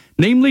Edwards,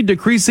 namely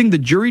decreasing the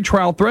jury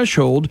trial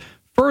threshold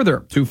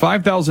further to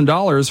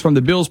 $5,000 from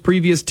the bill's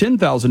previous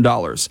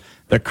 $10,000.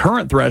 The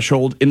current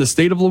threshold in the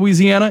state of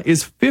Louisiana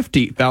is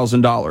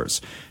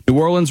 $50,000. New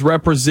Orleans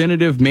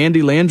Representative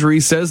Mandy Landry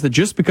says that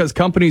just because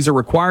companies are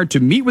required to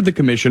meet with the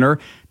commissioner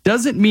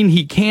doesn't mean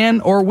he can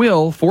or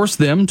will force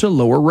them to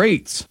lower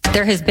rates.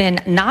 There has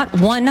been not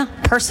one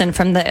person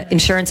from the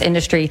insurance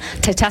industry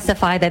to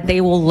testify that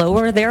they will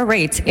lower their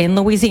rates in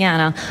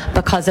Louisiana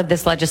because of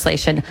this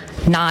legislation.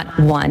 Not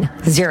one.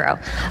 Zero.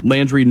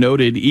 Landry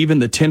noted even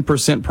the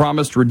 10%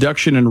 promised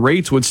reduction in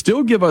rates would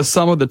still give us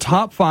some of the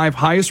top 5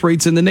 highest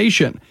rates in the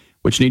nation,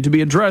 which need to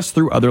be addressed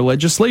through other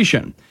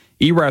legislation.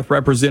 ERAF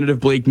Representative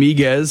Blake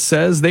Miguez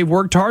says they've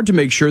worked hard to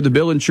make sure the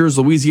bill ensures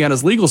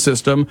Louisiana's legal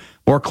system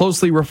more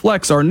closely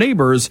reflects our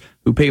neighbors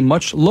who pay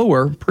much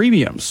lower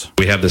premiums.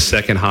 We have the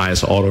second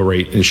highest auto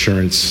rate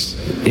insurance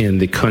in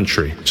the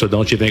country. So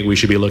don't you think we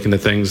should be looking at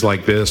things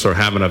like this or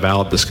having a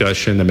valid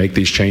discussion to make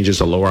these changes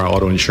to lower our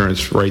auto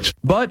insurance rates?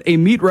 But a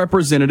Meat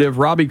Representative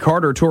Robbie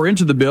Carter tore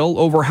into the bill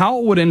over how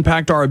it would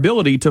impact our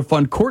ability to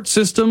fund court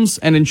systems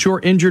and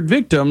ensure injured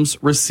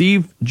victims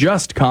receive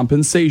just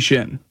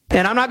compensation.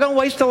 And I'm not going to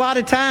waste a lot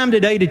of time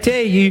today to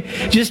tell you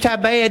just how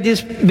bad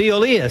this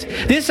bill is.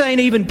 This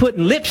ain't even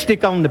putting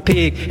lipstick on the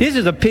pig. This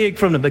is a pig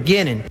from the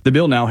beginning. The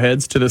bill now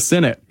heads to the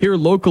Senate. Here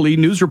locally,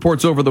 news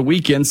reports over the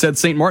weekend said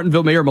St.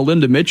 Martinville Mayor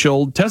Melinda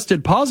Mitchell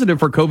tested positive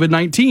for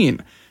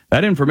COVID-19.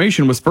 That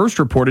information was first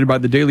reported by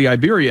the Daily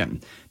Iberian.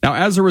 Now,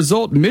 as a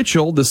result,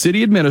 Mitchell, the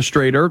city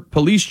administrator,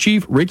 police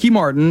chief Ricky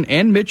Martin,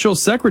 and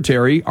Mitchell's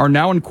secretary are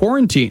now in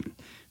quarantine.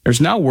 There's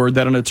now word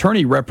that an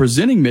attorney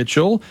representing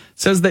Mitchell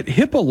says that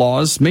HIPAA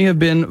laws may have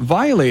been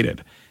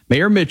violated.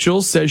 Mayor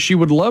Mitchell says she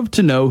would love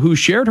to know who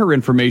shared her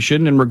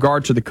information in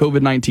regard to the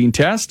COVID-19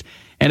 test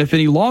and if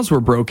any laws were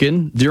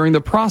broken during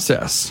the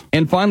process.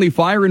 And finally,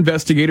 fire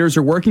investigators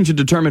are working to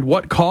determine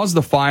what caused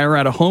the fire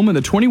at a home in the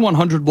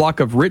 2100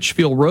 block of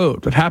Richfield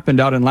Road that happened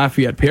out in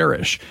Lafayette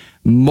Parish.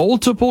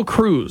 Multiple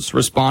crews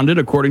responded,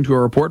 according to a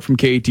report from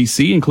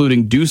KATC,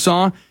 including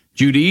Dussault,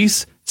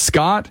 Judice,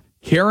 Scott,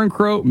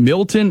 Carencro,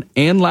 Milton,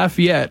 and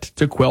Lafayette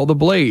to quell the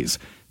blaze.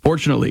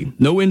 Fortunately,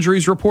 no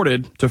injuries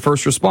reported to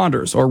first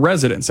responders or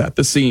residents at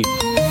the scene.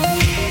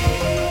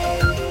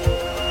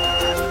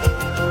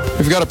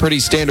 We've got a pretty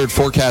standard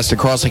forecast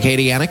across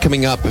Acadiana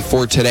coming up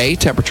for today.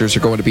 Temperatures are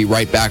going to be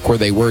right back where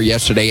they were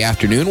yesterday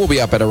afternoon. We'll be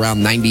up at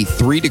around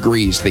 93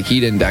 degrees. The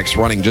heat index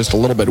running just a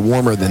little bit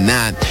warmer than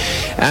that.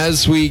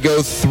 As we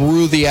go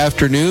through the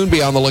afternoon,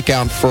 be on the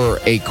lookout for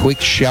a quick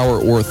shower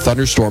or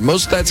thunderstorm.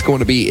 Most of that's going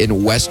to be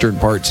in western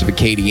parts of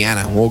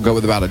Acadiana. We'll go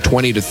with about a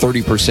 20 to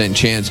 30%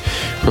 chance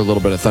for a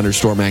little bit of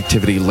thunderstorm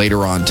activity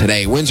later on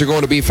today. Winds are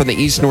going to be from the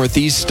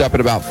east-northeast up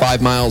at about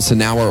 5 miles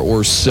an hour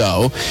or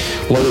so.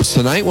 Lows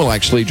tonight will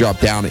actually drop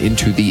drop down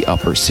into the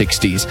upper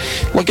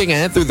 60s. Looking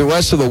ahead through the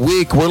rest of the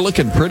week, we're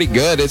looking pretty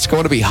good. It's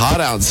going to be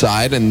hot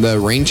outside, and the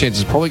rain chance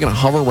is probably going to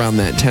hover around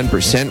that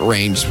 10%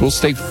 range. We'll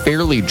stay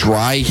fairly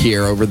dry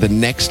here over the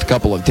next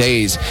couple of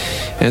days.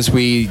 As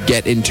we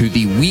get into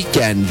the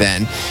weekend,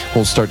 then,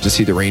 we'll start to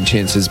see the rain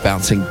chances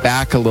bouncing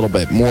back a little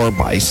bit more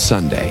by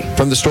Sunday.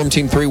 From the Storm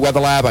Team 3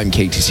 Weather Lab, I'm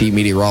KTC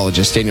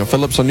meteorologist Daniel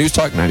Phillips on News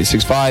Talk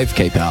 96.5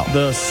 KPEL.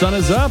 The sun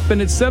is up,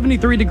 and it's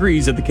 73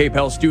 degrees at the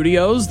KPEL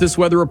studios. This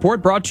weather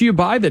report brought to you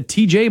by the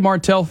TJ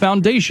Martell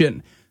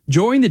Foundation.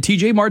 Join the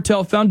TJ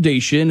Martell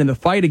Foundation in the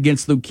fight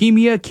against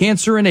leukemia,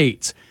 cancer, and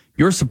AIDS.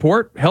 Your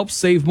support helps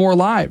save more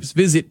lives.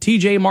 Visit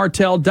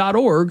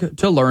tjmartell.org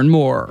to learn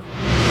more.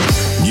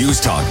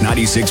 News Talk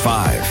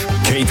 96.5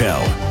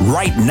 KPEL.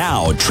 Right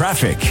now,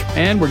 traffic.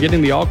 And we're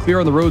getting the all clear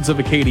on the roads of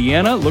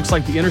Acadiana. Looks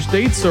like the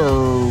interstates are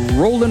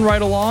rolling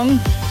right along.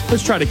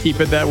 Let's try to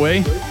keep it that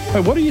way.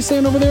 Wait, what are you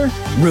saying over there?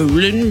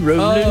 Rolling.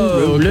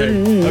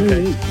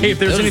 Okay. Hey, if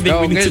there's anything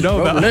we need to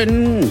know about it.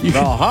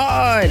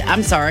 Hard.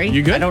 I'm sorry.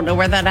 You good? I don't know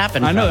where that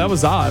happened. I know, that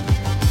was odd.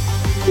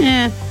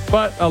 Yeah.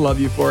 But I love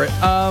you for it.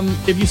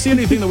 If you see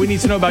anything that we need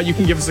to know about, you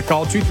can give us a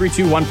call,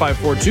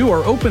 232-1542,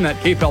 or open that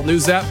KPEL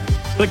News app.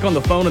 Click on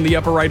the phone in the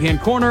upper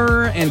right-hand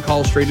corner and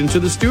call straight into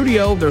the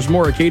studio. There's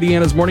more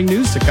Acadiana's Morning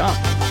News to come.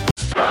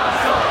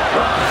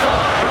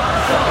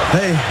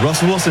 Hey,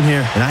 Russell Wilson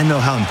here, and I know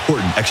how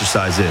important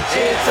exercise is.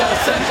 It's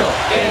essential.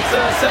 It's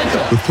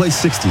essential. With Play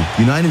 60,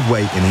 United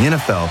Way and the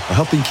NFL are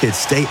helping kids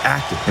stay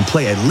active and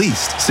play at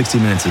least 60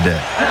 minutes a day.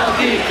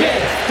 Healthy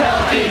kids,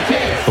 healthy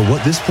kids. But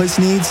what this place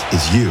needs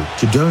is you.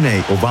 To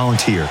donate or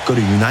volunteer, go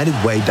to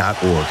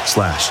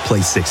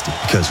unitedway.org/play60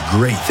 because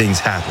great things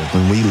happen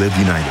when we live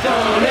united.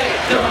 Donate.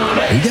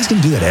 Are you guys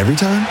going to do that every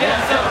time?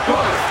 Yes, of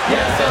course.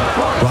 Yes, of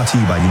course. Brought to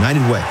you by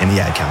United Way and the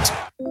Ad Council.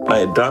 I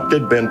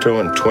adopted Bento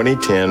in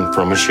 2010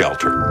 from a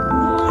shelter.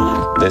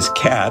 This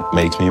cat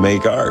makes me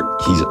make art.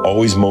 He's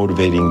always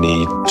motivating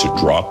me to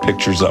draw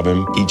pictures of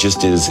him. He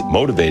just is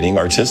motivating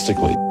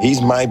artistically.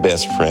 He's my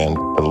best friend,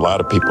 but a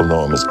lot of people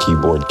know him as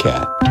Keyboard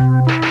Cat.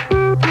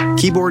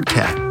 Keyboard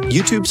Cat,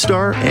 YouTube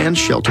star and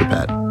shelter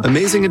pet.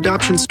 Amazing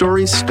adoption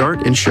stories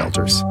start in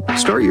shelters.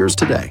 Start yours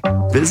today.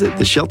 Visit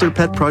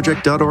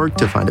theshelterpetproject.org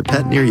to find a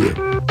pet near you.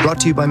 Brought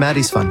to you by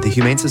Maddie's Fund, the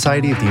Humane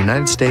Society of the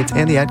United States,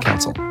 and the Ad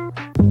Council.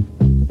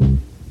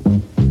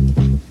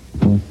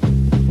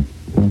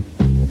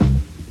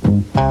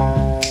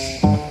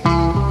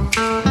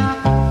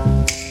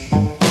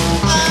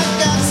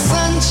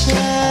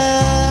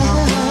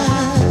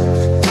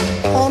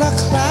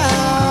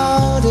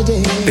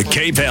 The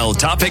KPEL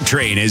Topic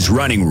Train is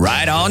running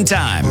right on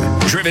time.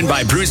 Driven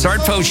by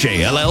Broussard Fauché,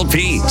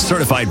 LLP,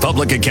 certified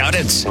public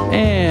accountants.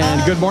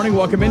 And good morning.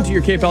 Welcome into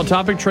your KPEL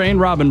Topic Train.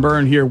 Robin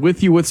Byrne here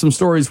with you with some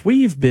stories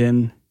we've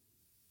been,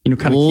 kind of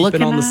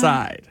keeping on the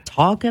side.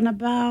 Talking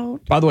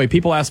about. By the way,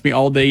 people asked me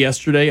all day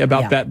yesterday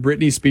about that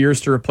Britney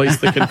Spears to replace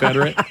the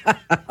Confederate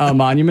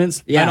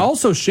monuments. Yeah. And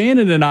also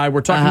Shannon and I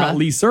were talking about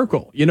Lee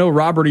Circle.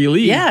 Robert E.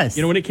 Lee. Yes.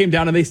 When it came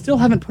down and they still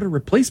haven't put a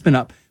replacement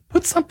up.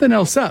 Put something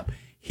else up.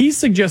 He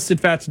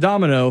suggested Fats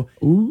Domino.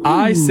 Ooh.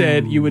 I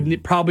said you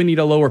would probably need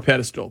a lower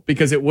pedestal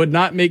because it would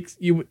not make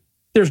you.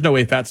 There's no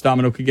way Fats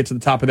Domino could get to the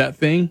top of that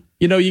thing.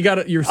 You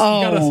gotta.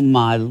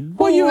 My Lord.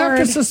 Well, you have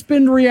to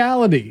suspend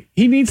reality.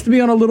 He needs to be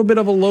on a little bit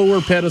of a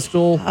lower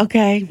pedestal.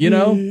 Okay.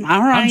 All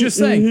right. I'm just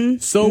saying.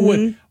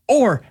 Would.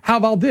 Or how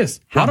about this?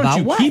 Why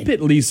don't you keep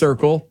it Lee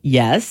Circle?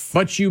 Yes.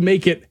 But you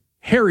make it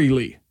Harry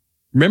Lee.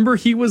 Remember,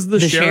 he was the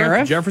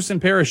sheriff, Jefferson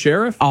Parish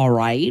sheriff. All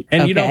right.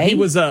 And he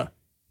was a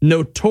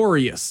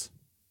notorious.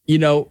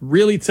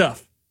 Really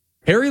tough.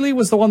 Harry Lee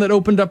was the one that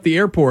opened up the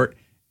airport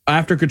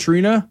after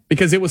Katrina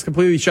because it was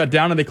completely shut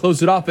down and they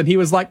closed it off. And he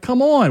was like,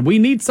 come on, we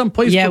need some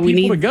place for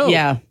people to go.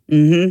 Yeah.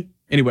 Mm-hmm.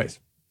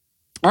 Anyways.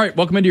 All right.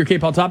 Welcome into your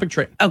KPEL Topic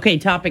Train. Okay.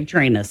 Topic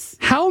train us.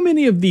 How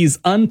many of these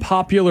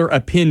unpopular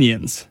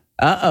opinions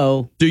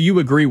do you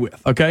agree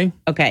with? Okay.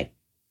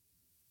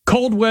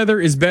 Cold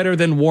weather is better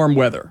than warm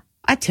weather.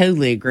 I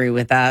totally agree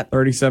with that.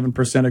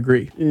 37%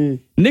 agree.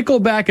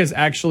 Nickelback is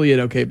actually an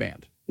okay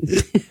band.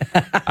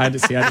 I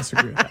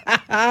disagree with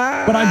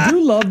that. But I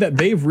do love that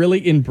they've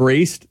really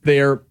embraced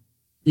their,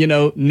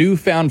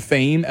 newfound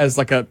fame as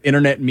like a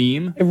internet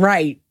meme.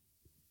 Right.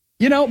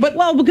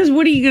 Because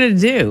what are you going to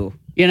do?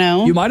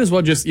 You might as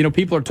well just,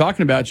 people are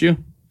talking about you.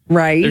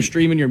 Right. They're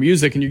streaming your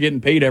music and you're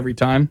getting paid every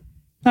time.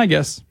 I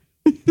guess.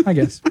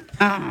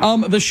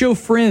 The show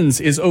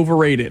Friends is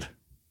overrated.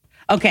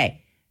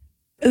 Okay.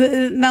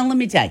 Now let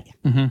me tell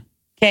you. Mm-hmm.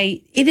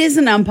 Okay. It is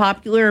an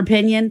unpopular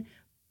opinion.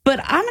 But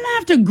I'm going to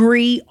have to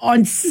agree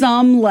on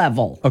some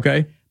level.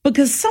 Okay.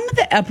 Because some of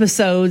the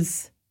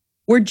episodes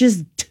were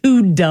just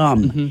too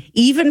dumb,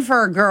 even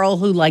for a girl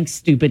who likes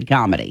stupid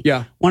comedy.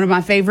 Yeah. One of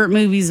my favorite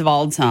movies of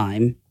all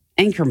time,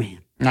 Anchorman.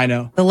 I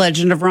know. The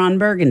Legend of Ron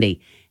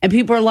Burgundy. And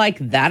people are like,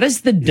 that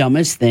is the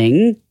dumbest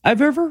thing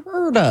I've ever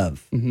heard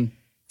of. Mm-hmm.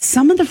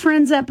 Some of the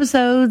Friends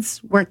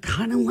episodes were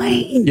kind of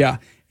lame. Yeah.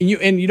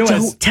 And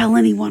don't tell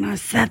anyone I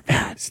said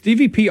that.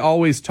 Stevie P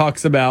always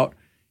talks about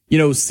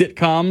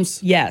sitcoms.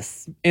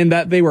 Yes. And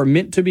that they were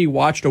meant to be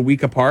watched a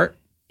week apart.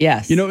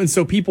 Yes. And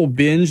so people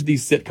binge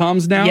these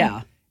sitcoms now.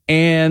 Yeah.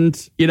 And,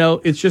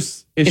 it's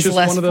just less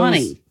one of those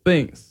funny.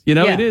 things.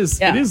 It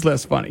is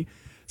less funny.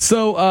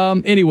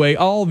 So, anyway,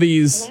 all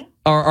these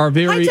are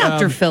very... Hi,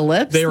 Dr.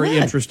 Phillips. Very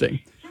interesting.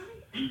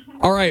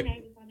 All right.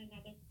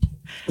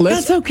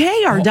 That's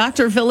okay. Our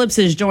Dr. Phillips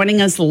is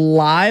joining us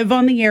live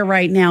on the air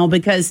right now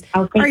because,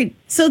 all right,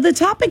 so the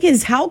topic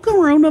is how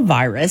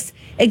coronavirus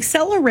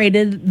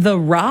accelerated the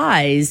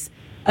rise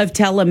of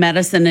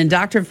telemedicine. And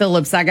Dr.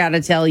 Phillips, I got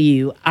to tell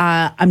you,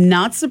 I'm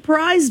not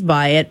surprised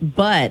by it,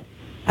 but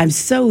I'm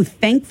so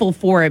thankful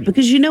for it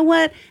because you know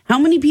what? How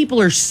many people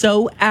are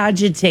so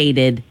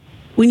agitated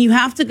when you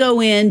have to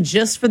go in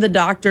just for the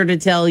doctor to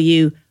tell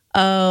you,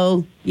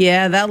 oh,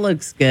 yeah, that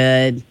looks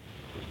good.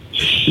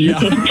 Yeah.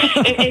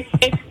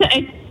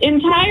 It's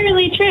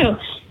entirely true.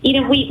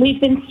 We've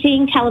been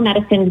seeing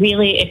telemedicine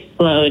really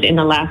explode in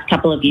the last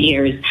couple of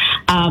years.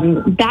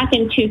 Back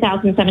in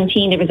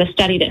 2017, there was a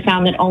study that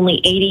found that only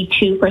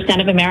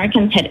 82% of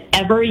Americans had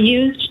ever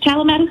used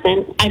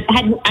telemedicine.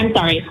 I'm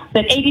sorry,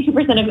 that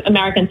 82% of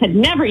Americans had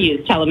never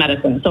used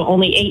telemedicine, so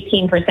only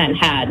 18%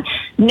 had.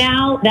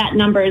 Now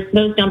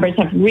those numbers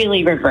have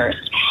really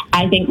reversed.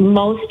 I think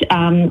most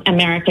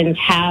Americans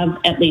have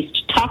at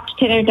least talked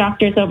to their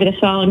doctors over the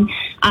phone.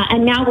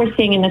 And now we're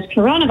seeing in this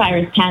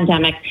coronavirus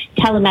pandemic,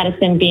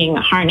 telemedicine being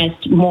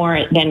harnessed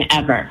more than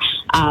ever.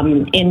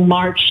 In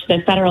March,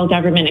 the federal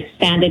government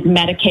expanded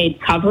Medicaid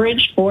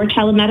coverage for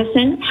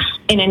telemedicine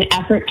in an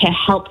effort to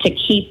help to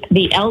keep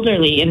the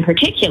elderly, in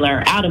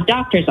particular, out of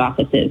doctors'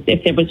 offices.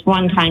 If there was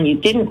one time you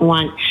didn't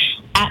want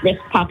at-risk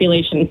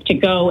populations to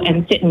go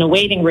and sit in a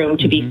waiting room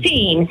to be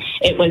seen,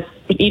 it was,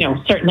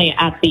 certainly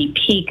at the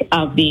peak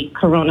of the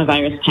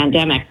coronavirus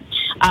pandemic.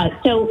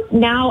 So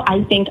now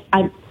I think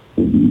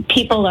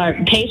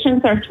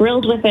patients are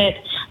thrilled with it.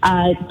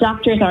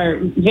 Doctors are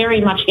very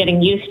much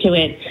getting used to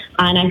it.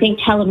 And I think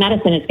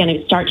telemedicine is going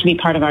to start to be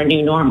part of our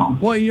new normal.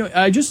 Well, you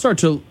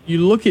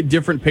look at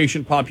different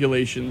patient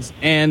populations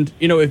and,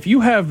 if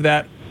you have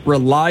that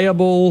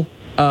reliable,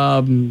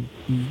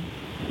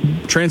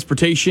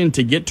 transportation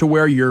to get to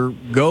where you're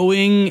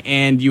going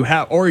and you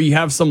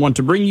have someone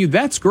to bring you,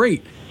 that's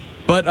great.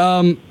 But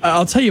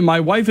I'll tell you, my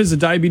wife is a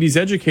diabetes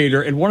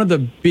educator, and one of the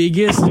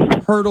biggest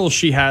hurdles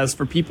she has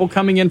for people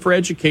coming in for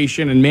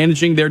education and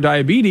managing their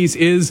diabetes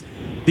is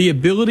the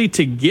ability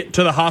to get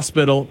to the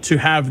hospital to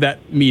have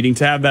that meeting,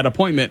 to have that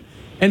appointment.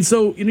 And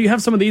so, you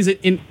have some of these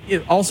in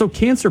also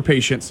cancer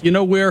patients,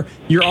 where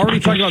you're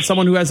already talking about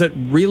someone who has a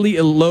really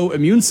low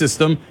immune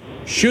system.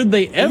 Should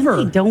they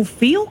ever... They don't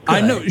feel good.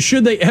 I know.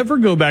 Should they ever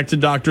go back to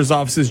doctor's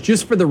offices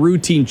just for the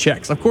routine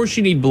checks? Of course,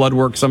 you need blood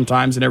work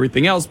sometimes and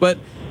everything else, but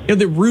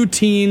the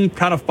routine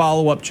kind of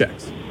follow-up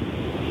checks.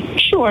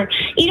 Sure.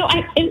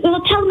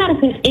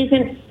 Telemedicine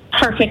isn't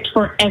perfect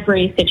for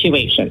every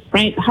situation,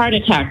 right? Heart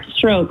attack,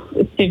 stroke,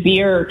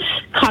 severe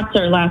cuts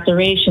or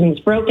lacerations,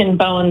 broken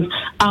bones,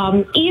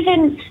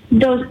 even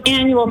those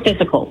annual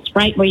physicals,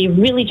 right? Where you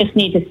really just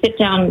need to sit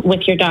down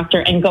with your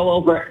doctor and go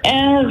over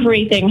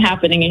everything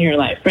happening in your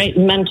life, right?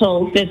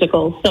 Mental,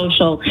 physical,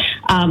 social,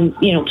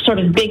 sort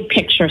of big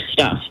picture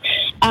stuff.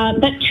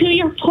 But to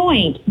your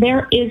point,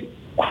 there is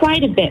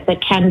quite a bit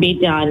that can be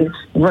done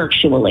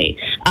virtually.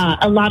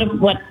 A lot of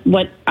what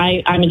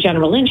I'm a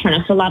general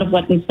internist, a lot of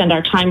what we spend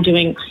our time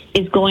doing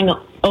is going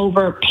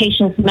over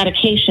patients'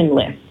 medication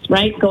lists,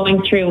 right?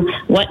 Going through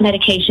what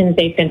medications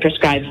they've been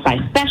prescribed by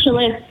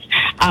specialists,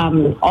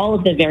 all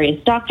of the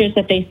various doctors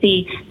that they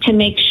see to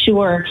make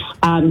sure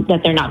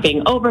that they're not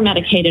being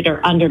over-medicated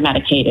or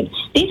under-medicated.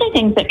 These are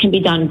things that can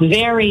be done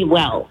very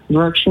well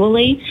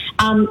virtually.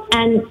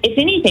 And if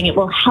anything, it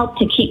will help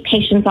to keep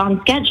patients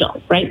on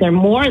schedule, right? They're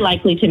more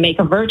likely to make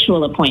a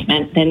virtual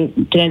appointment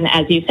than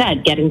as you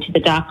said, getting to the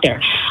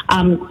doctor.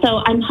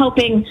 So I'm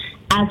hoping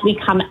as we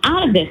come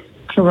out of this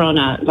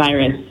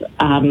coronavirus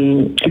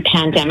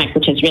pandemic,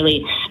 which has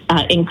really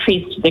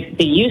increased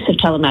the use of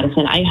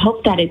telemedicine, I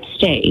hope that it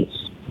stays.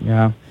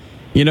 Yeah.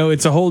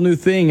 It's a whole new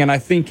thing, and I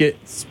think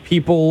it's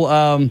people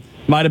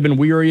might have been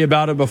weary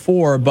about it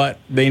before, but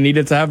they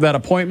needed to have that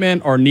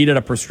appointment or needed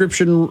a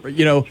prescription,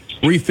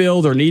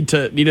 refilled or needed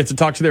to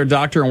talk to their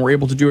doctor and were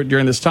able to do it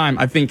during this time.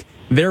 I think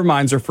their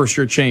minds are for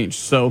sure changed.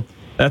 So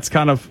that's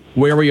kind of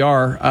where we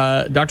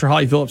are. Dr.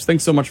 Holly Phillips,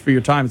 thanks so much for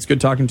your time. It's good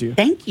talking to you.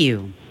 Thank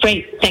you.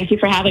 Great. Thank you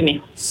for having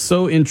me.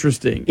 So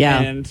interesting.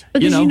 Yeah. And,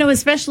 because,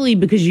 especially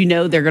because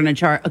they're going to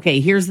charge. Okay,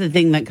 here's the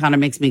thing that kind of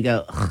makes me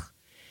go, ugh.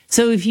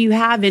 So if you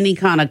have any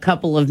kind of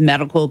couple of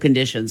medical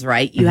conditions,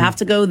 right, you have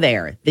to go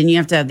there. Then you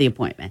have to have the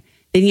appointment.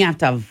 Then you have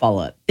to have a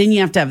follow-up. Then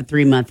you have to have a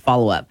 3-month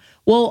follow-up.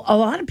 Well, a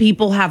lot of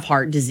people have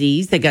heart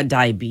disease. They got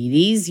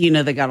diabetes.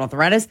 They got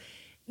arthritis.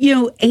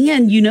 And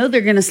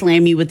they're going to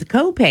slam you with the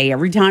copay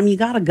every time you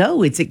got to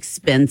go. It's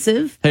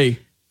expensive. Hey,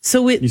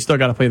 so you still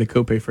got to pay the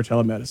copay for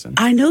telemedicine.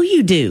 I know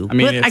you do. I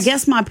mean, but I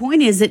guess my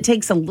point is it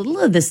takes a little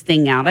of this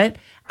thing out of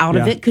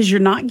it because you're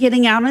not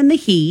getting out in the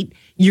heat.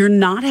 You're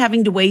not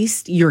having to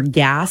waste your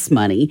gas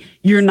money.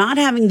 You're not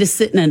having to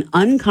sit in an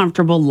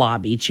uncomfortable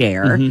lobby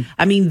chair. Mm-hmm.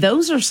 I mean,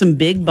 those are some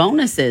big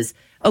bonuses.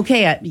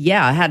 okay,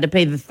 I had to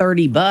pay the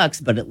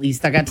 $30, but at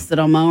least I got to sit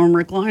on my own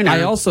recliner.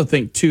 I also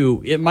think,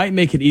 too, it might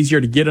make it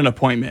easier to get an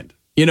appointment,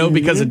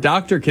 because a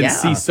doctor can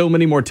see so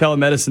many more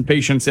telemedicine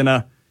patients in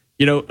a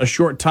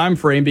short time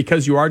frame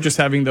because you are just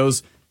having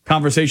those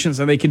conversations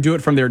and they can do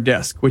it from their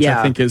desk, which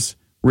I think is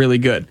really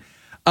good.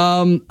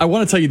 I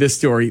want to tell you this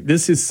story.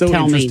 This is so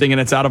interesting,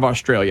 and it's out of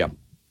Australia.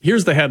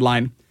 Here's the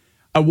headline.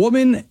 A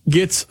woman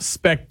gets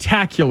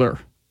spectacular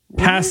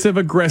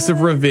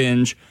passive-aggressive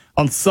revenge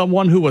on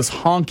someone who was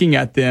honking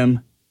at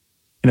them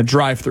in a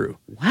drive-thru.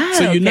 Wow.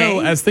 So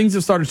as things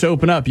have started to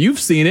open up, you've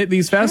seen it.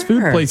 These fast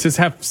food places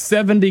have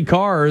 70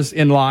 cars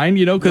in line,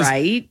 because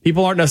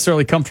people aren't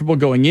necessarily comfortable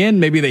going in.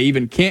 Maybe they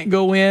even can't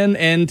go in.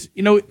 And,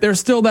 there's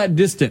still that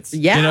distance,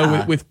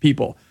 with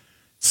people.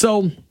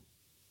 So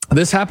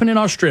this happened in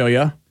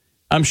Australia.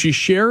 She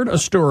shared a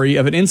story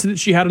of an incident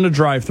she had in a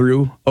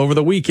drive-thru over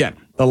the weekend.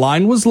 The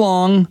line was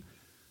long.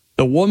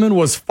 The woman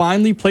was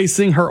finally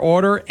placing her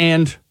order,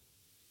 and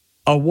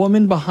a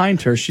woman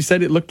behind her, she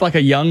said it looked like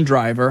a young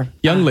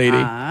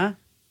lady,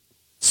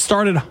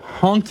 started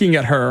honking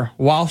at her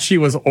while she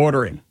was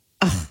ordering.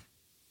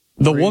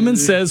 The woman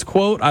says,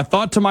 quote, "I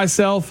thought to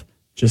myself,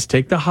 just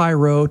take the high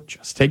road,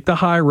 just take the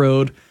high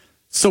road."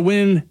 So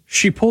when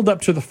she pulled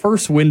up to the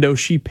first window,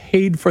 she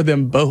paid for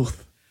them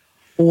both.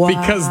 Wow.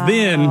 Because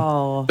then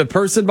the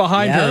person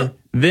behind her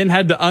then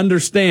had to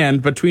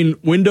understand between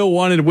window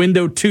 1 and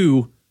window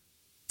 2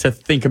 to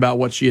think about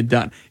what she had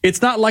done.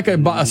 It's not like a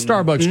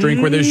Starbucks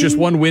drink where there's just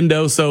one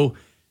window. So,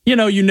 you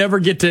never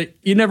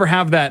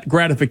have that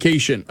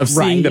gratification of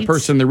seeing the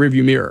person in the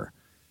rearview mirror.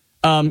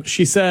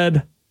 She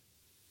said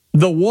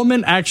the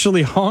woman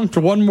actually honked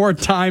one more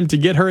time to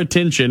get her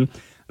attention,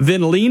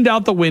 then leaned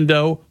out the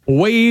window,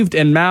 waved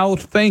and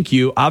mouthed thank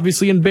you,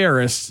 obviously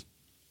embarrassed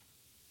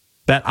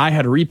that I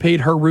had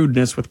repaid her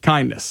rudeness with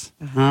kindness.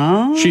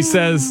 She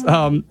says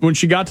when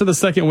she got to the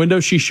second window,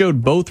 she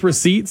showed both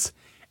receipts,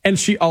 and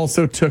she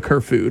also took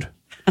her food.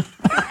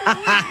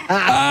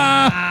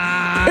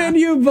 Can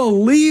you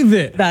believe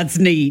it? That's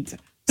neat.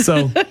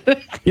 So,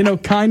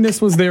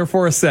 kindness was there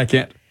for a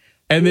second.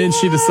 And then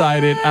she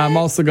decided, I'm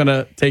also going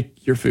to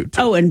take your food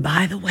too. Oh, and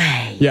by the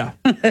way. Yeah.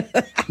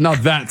 Now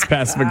that's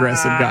passive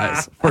aggressive,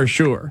 guys, for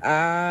sure.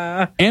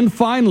 And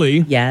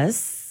finally.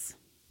 Yes.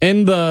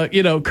 In the,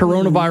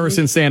 coronavirus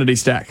insanity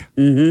stack.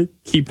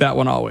 Keep that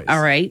one always.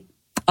 All right.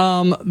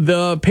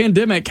 The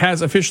pandemic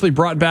has officially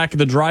brought back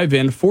the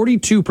drive-in.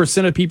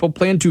 42% of people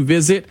plan to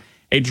visit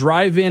a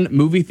drive-in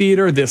movie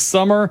theater this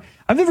summer.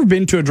 I've never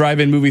been to a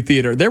drive-in movie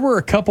theater. There were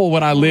a couple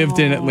when I lived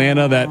in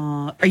Atlanta that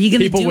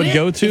people would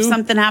go to. If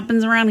something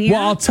happens around here?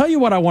 Well, I'll tell you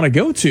what I want to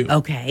go to.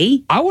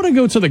 Okay. I want to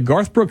go to the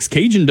Garth Brooks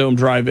Cajun Dome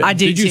drive-in. I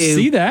do Did you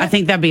see that? I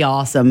think that'd be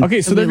awesome.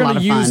 Okay, so they're going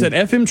to use an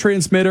FM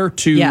transmitter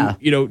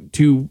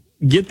to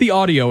get the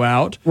audio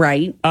out.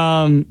 Right.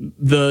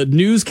 The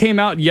news came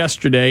out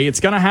yesterday. It's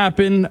going to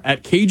happen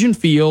at Cajun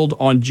Field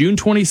on June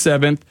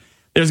 27th.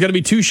 There's going to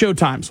be 2 show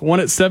times, one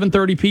at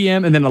 7:30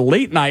 p.m. and then a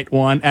late night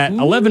one at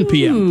 11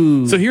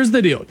 p.m. So here's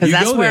the deal. Because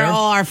that's where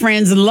all our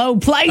friends in low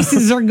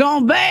places are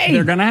going to be.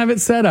 They're going to have it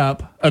set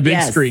up, a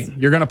big screen.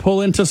 You're going to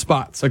pull into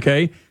spots,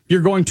 okay?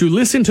 You're going to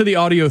listen to the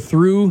audio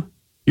through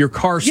your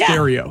car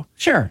stereo.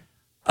 Sure.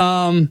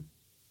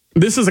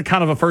 This is a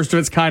kind of a first of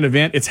its kind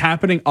event. It's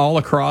happening all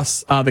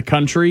across the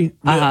country.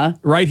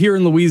 Right here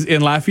in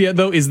Lafayette,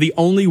 though, is the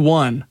only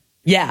one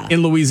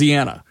in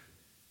Louisiana.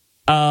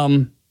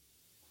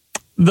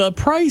 The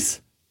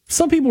price,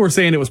 some people were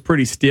saying it was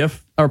pretty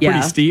stiff or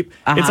pretty steep.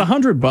 It's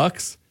 $100,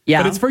 but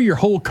it's for your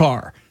whole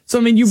car. So,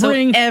 I mean, you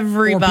bring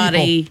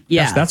everybody.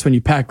 Gosh, that's when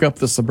you pack up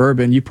the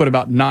Suburban. You put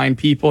about 9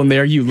 people in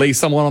there. You lay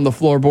someone on the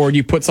floorboard.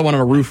 You put someone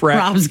on a roof rack.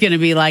 Rob's going to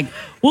be like,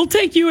 we'll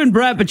take you and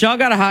Brett, but y'all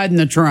got to hide in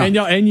the trunk.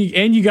 And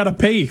you got to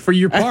pay for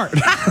your part.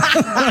 All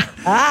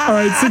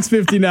right,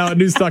 6:50 now at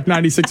Newstalk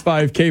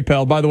 96.5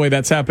 KPEL. By the way,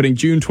 that's happening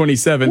June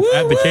 27th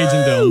at the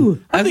Cajun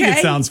Dome. I think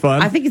it sounds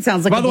fun. I think it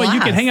sounds like By the way, you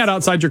can hang out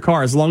outside your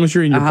car as long as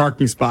you're in your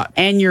parking spot.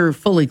 And you're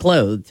fully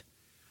clothed.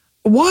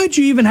 Why'd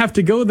you even have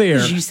to go there?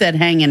 Because you said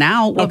hanging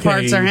out. What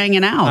parts are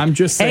hanging out? I'm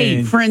just saying.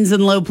 Hey, friends in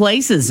low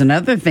places and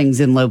other things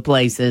in low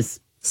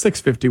places.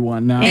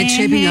 6:51 now. It's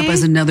shaping up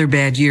as another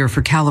bad year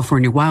for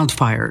California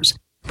wildfires.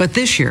 But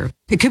this year,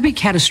 it could be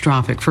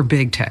catastrophic for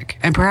big tech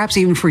and perhaps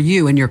even for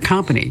you and your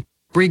company,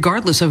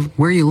 regardless of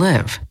where you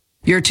live.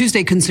 Your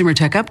Tuesday Consumer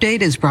Tech Update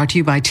is brought to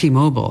you by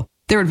T-Mobile.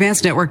 Their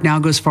advanced network now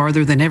goes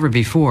farther than ever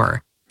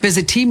before.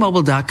 Visit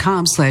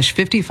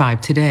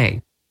T-Mobile.com/55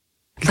 today.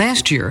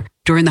 Last year,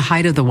 during the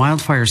height of the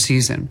wildfire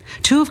season,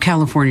 2 of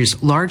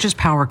California's largest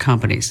power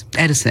companies,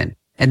 Edison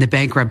and the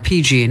bankrupt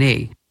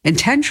PG&E,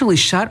 intentionally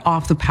shut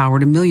off the power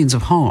to millions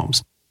of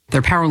homes.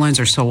 Their power lines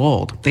are so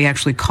old, they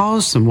actually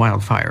caused some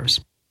wildfires.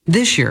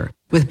 This year,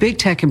 with big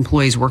tech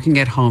employees working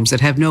at homes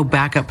that have no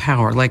backup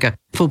power, like a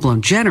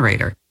full-blown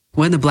generator,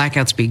 when the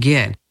blackouts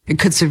begin, it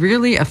could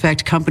severely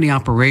affect company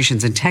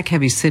operations in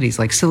tech-heavy cities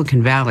like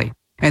Silicon Valley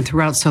and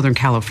throughout Southern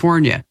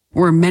California,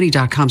 where many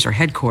 .coms are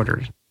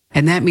headquartered.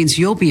 And that means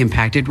you'll be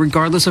impacted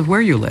regardless of where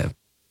you live.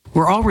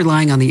 We're all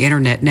relying on the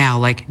internet now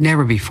like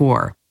never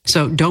before.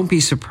 So don't be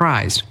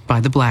surprised by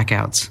the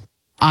blackouts.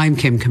 I'm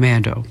Kim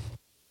Commando.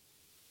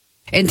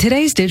 In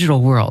today's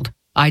digital world,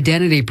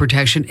 identity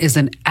protection is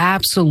an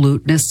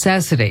absolute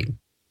necessity.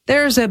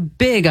 There's a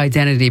big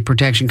identity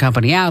protection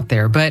company out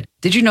there, but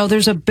did you know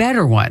there's a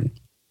better one?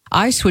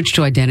 I switched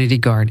to Identity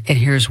Guard, and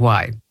here's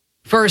why.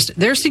 First,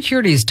 their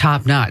security is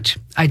top-notch.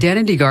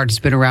 Identity Guard has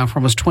been around for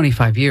almost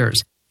 25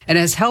 years and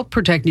has helped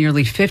protect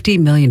nearly 50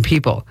 million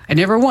people, and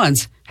never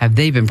once have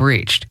they been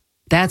breached.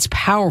 That's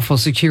powerful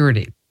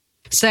security.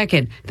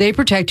 Second, they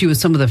protect you with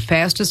some of the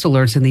fastest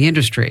alerts in the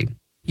industry.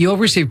 You'll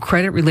receive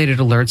credit-related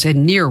alerts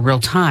in near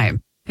real time.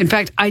 In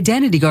fact,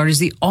 Identity Guard is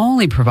the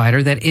only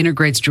provider that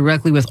integrates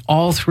directly with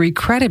all 3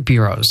 credit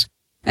bureaus.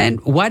 And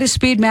why does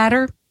speed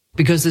matter?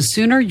 Because the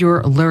sooner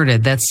you're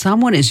alerted that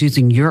someone is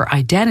using your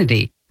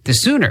identity, the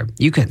sooner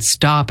you can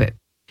stop it.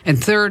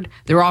 And third,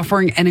 they're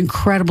offering an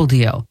incredible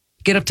deal.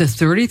 Get up to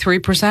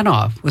 33%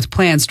 off with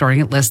plans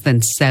starting at less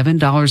than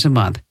 $7 a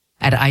month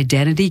at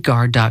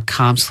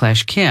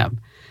identityguard.com/Kim.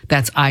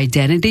 That's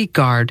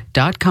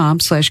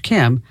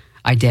identityguard.com/Kim,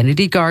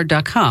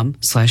 identityguard.com/Kim.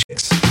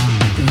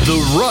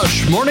 The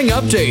Rush Morning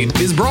Update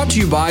is brought to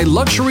you by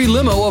Luxury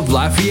Limo of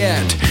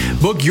Lafayette.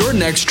 Book your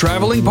next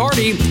traveling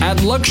party at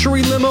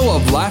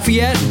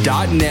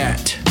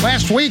luxurylimooflafayette.net.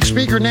 Last week,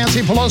 Speaker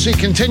Nancy Pelosi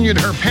continued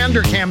her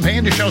pander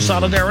campaign to show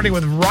solidarity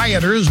with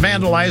rioters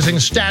vandalizing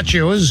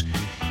statues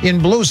in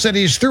blue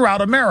cities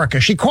throughout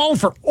America. She called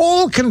for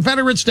all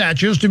Confederate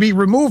statues to be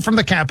removed from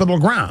the Capitol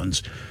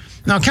grounds.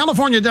 Now,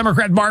 California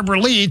Democrat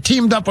Barbara Lee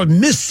teamed up with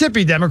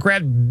Mississippi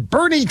Democrat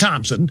Bernie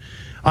Thompson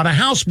on a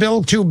House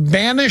bill to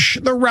banish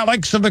the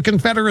relics of the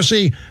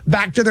Confederacy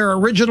back to their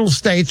original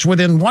states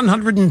within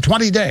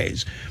 120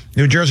 days.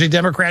 New Jersey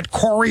Democrat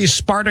Cory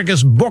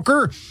Spartacus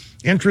Booker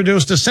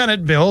introduced a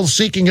Senate bill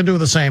seeking to do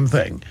the same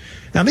thing.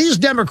 Now, these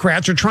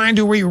Democrats are trying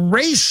to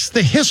erase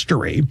the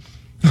history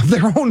of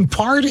their own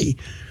party.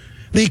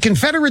 The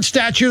Confederate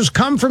statues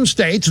come from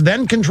states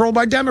then controlled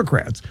by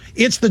Democrats.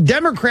 It's the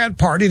Democrat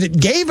Party that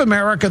gave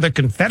America the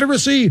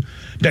Confederacy,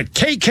 the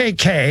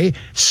KKK,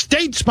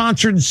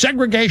 state-sponsored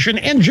segregation,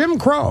 and Jim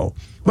Crow.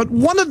 But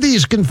one of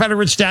these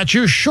Confederate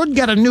statues should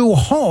get a new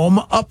home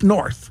up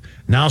north.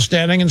 Now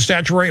standing in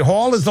Statuary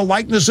Hall is the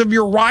likeness of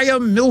Uriah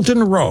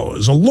Milton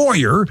Rose, a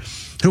lawyer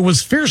who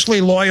was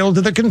fiercely loyal to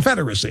the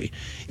Confederacy.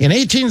 In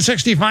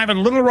 1865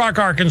 in Little Rock,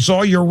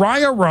 Arkansas,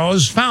 Uriah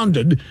Rose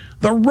founded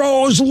the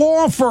Rose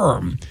Law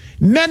Firm.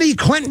 Many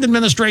Clinton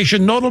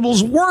administration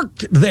notables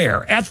worked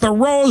there at the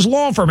Rose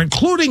Law Firm,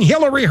 including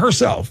Hillary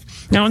herself.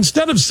 Now,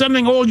 instead of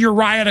sending old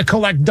Uriah to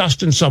collect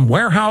dust in some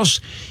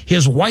warehouse,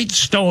 his white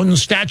stone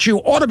statue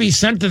ought to be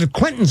sent to the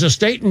Clinton's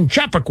estate in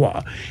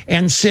Chappaqua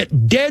and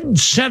sit dead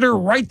center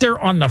right there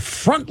on the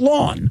front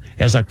lawn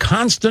as a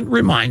constant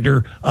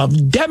reminder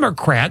of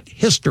Democrat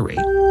history.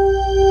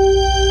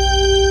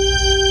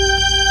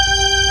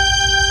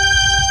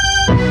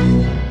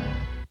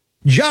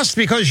 Just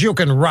because you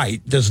can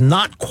write does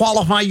not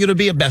qualify you to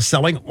be a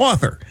best-selling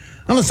author.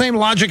 And the same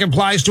logic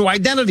applies to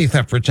identity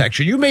theft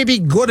protection. You may be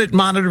good at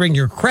monitoring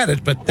your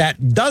credit, but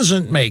that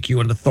doesn't make you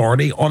an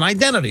authority on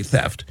identity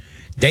theft.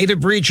 Data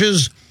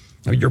breaches,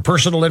 your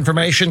personal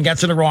information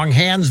gets in the wrong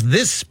hands.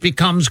 This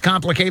becomes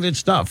complicated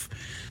stuff.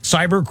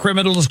 Cyber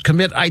criminals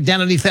commit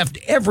identity theft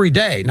every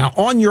day. Now,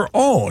 on your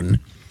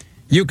own,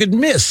 you could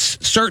miss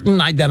certain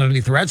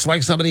identity threats,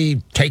 like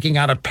somebody taking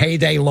out a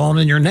payday loan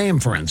in your name,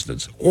 for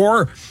instance,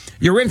 or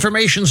your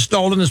information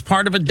stolen as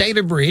part of a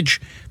data breach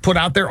put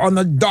out there on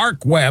the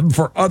dark web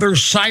for other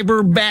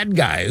cyber bad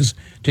guys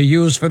to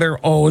use for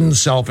their own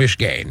selfish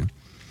gain.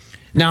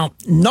 Now,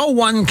 no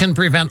one can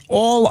prevent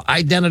all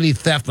identity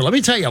theft, but let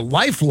me tell you,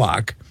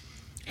 LifeLock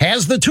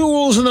has the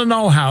tools and the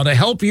know-how to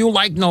help you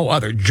like no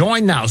other.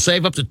 Join now.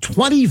 Save up to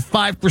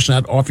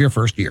 25% off your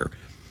first year.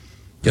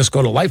 Just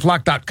go to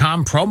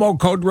LifeLock.com, promo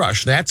code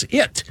RUSH. That's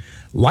it.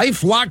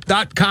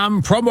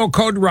 LifeLock.com, promo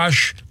code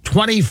RUSH,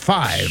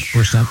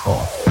 25%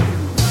 off.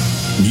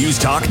 News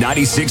Talk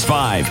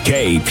 96.5,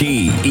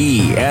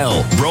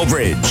 KPEL,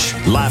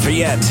 Brobridge,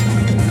 Lafayette.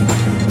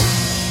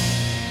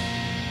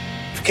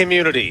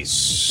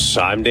 Communities.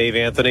 I'm Dave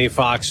Anthony,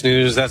 Fox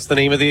News. That's the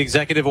name of the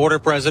executive order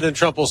President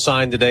Trump will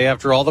sign today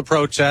after all the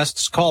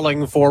protests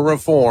calling for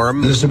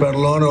reform. This is about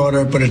law and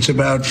order, but it's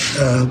about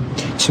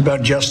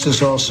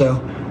justice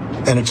also.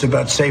 And it's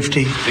about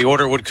safety. The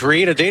order would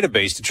create a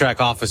database to track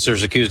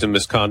officers accused of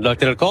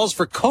misconduct, and it calls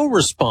for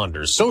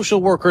co-responders,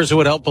 social workers who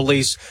would help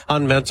police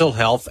on mental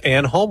health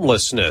and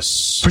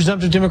homelessness.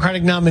 Presumptive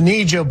Democratic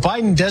nominee Joe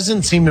Biden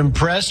doesn't seem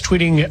impressed,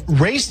 tweeting,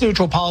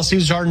 race-neutral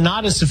policies are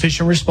not a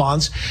sufficient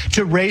response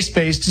to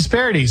race-based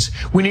disparities.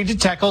 We need to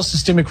tackle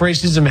systemic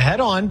racism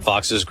head-on.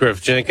 Fox's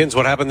Griff Jenkins.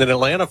 What happened in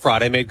Atlanta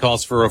Friday made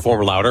calls for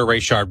reform louder.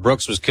 Rayshard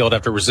Brooks was killed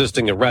after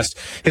resisting arrest.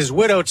 His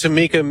widow,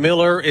 Tamika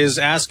Miller, is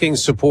asking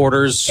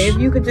supporters, if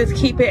you could just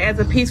keep it as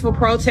a peaceful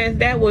protest,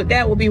 that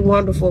would be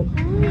wonderful,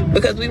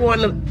 because we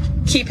want to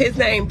keep his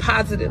name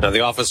positive. Now,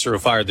 the officer who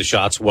fired the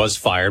shots was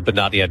fired, but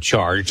not yet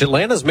charged.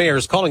 Atlanta's mayor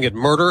is calling it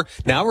murder,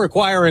 now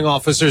requiring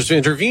officers to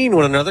intervene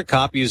when another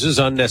cop uses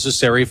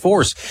unnecessary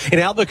force. In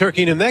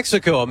Albuquerque, New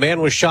Mexico, a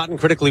man was shot and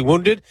critically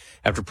wounded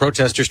after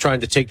protesters trying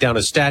to take down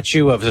a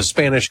statue of a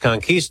Spanish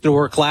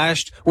conquistador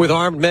clashed with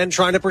armed men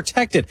trying to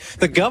protect it.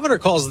 The governor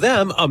calls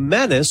them a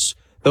menace.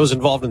 Those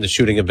involved in the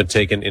shooting have been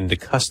taken into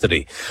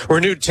custody.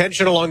 Renewed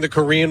tension along the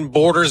Korean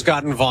border has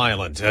gotten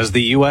violent as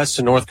the U.S.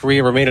 and North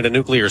Korea remain in a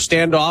nuclear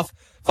standoff.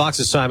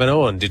 Fox's Simon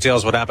Owen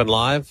details what happened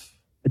live.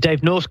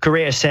 Dave, North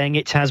Korea saying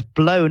it has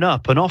blown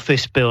up an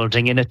office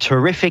building in a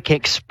terrific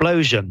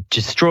explosion,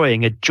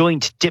 destroying a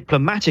joint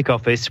diplomatic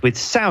office with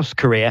South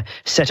Korea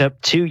set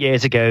up 2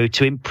 years ago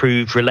to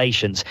improve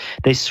relations.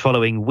 This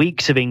following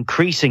weeks of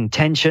increasing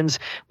tensions,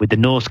 with the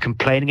North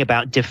complaining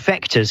about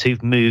defectors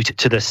who've moved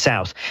to the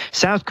south.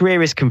 South Korea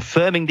is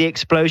confirming the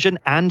explosion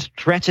and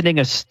threatening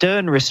a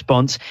stern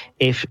response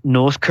if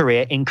North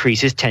Korea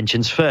increases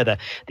tensions further.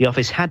 The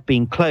office had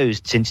been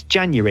closed since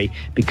January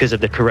because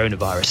of the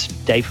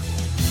coronavirus. Dave?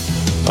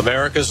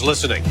 America's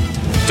listening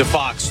to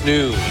Fox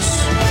News.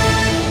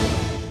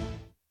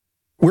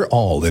 We're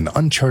all in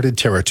uncharted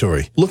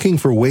territory, looking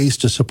for ways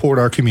to support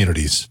our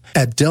communities.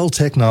 At Dell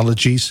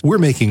Technologies, we're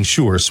making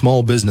sure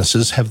small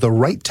businesses have the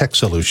right tech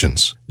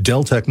solutions.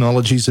 Dell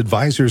Technologies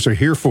advisors are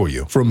here for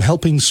you, from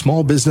helping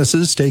small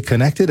businesses stay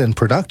connected and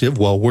productive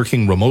while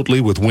working remotely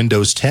with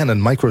Windows 10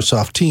 and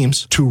Microsoft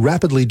Teams, to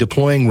rapidly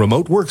deploying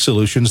remote work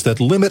solutions that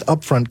limit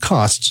upfront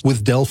costs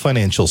with Dell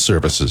Financial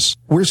Services.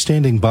 We're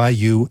standing by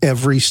you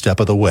every step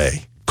of the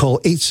way. Call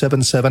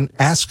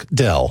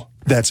 877-ASK-DELL.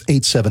 That's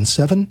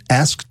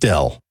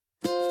 877-ASK-DELL.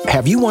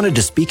 Have you wanted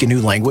to speak a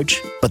new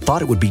language, but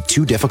thought it would be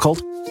too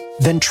difficult?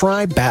 Then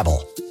try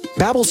Babbel.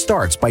 Babbel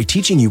starts by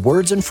teaching you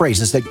words and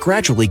phrases that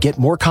gradually get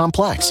more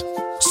complex.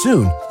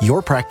 Soon,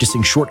 you're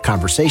practicing short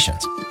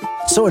conversations.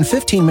 So in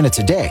 15 minutes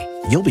a day,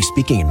 you'll be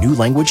speaking a new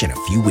language in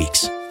a few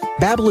weeks.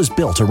 Babbel is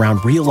built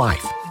around real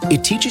life.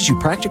 It teaches you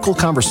practical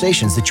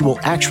conversations that you will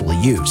actually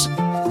use.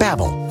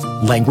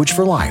 Babbel, language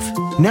for life.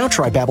 Now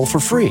try Babbel for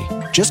free.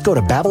 Just go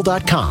to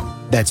Babbel.com.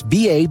 That's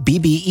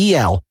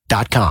Babbel.com.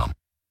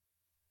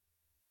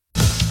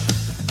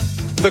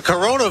 The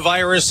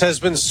coronavirus has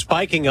been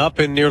spiking up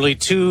in nearly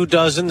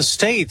 24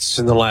 states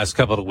in the last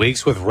couple of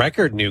weeks, with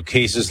record new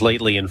cases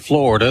lately in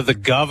Florida. The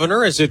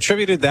governor has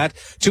attributed that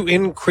to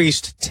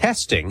increased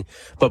testing,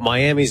 but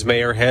Miami's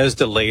mayor has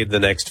delayed the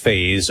next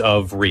phase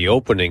of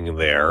reopening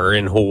there.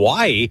 In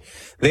Hawaii,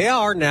 they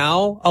are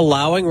now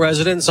allowing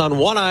residents on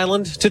one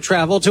island to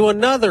travel to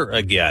another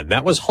again.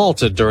 That was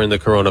halted during the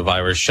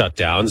coronavirus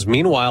shutdowns.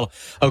 Meanwhile,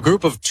 a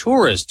group of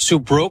tourists who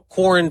broke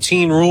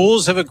quarantine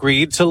rules have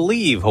agreed to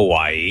leave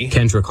Hawaii.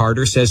 Kendra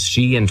Carter says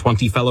she and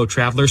 20 fellow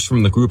travelers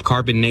from the group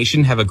Carbon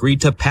Nation have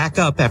agreed to pack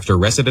up after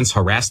residents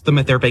harassed them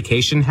at their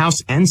vacation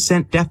house and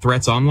sent death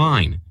threats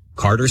online.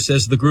 Carter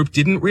says the group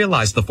didn't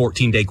realize the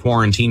 14-day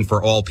quarantine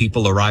for all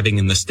people arriving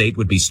in the state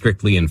would be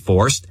strictly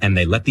enforced, and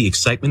they let the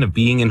excitement of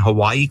being in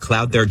Hawaii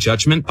cloud their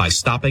judgment by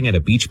stopping at a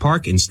beach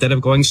park instead of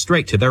going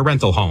straight to their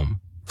rental home.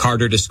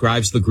 Carter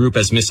describes the group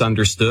as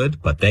misunderstood,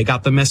 but they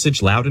got the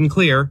message loud and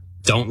clear.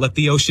 Don't let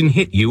the ocean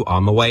hit you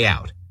on the way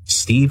out.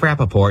 Steve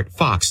Rappaport,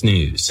 Fox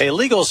News. A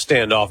legal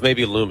standoff may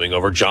be looming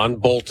over John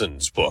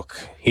Bolton's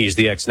book. He's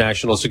the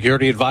ex-national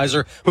security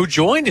advisor who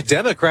joined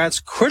Democrats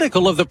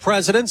critical of the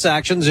president's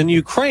actions in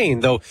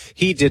Ukraine, though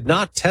he did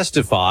not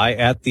testify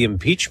at the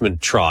impeachment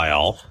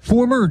trial.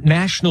 Former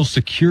national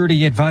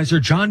security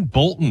advisor John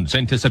Bolton's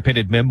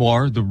anticipated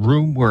memoir, The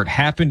Room Where It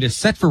Happened, is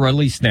set for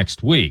release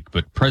next week,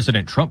 but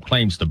President Trump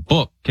claims the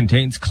book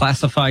contains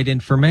classified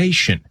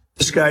information.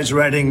 This guy's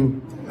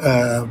writing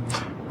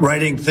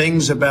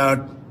things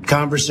about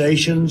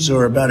conversations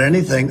or about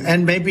anything,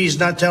 and maybe he's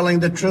not telling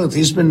the truth.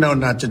 He's been known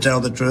not to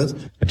tell the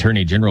truth.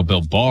 Attorney General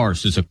Bill Barr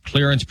says a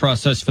clearance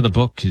process for the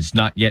book has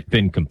not yet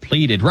been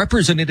completed.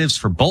 Representatives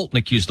for Bolton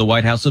accused the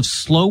White House of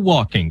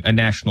slow-walking a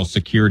national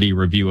security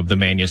review of the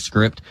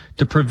manuscript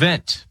to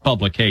prevent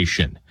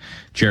publication.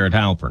 Jared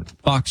Halpern,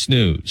 Fox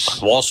News.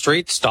 On Wall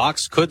Street,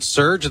 stocks could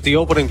surge at the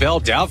opening bell.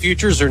 Dow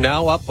futures are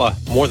now up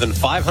more than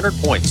 500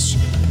 points.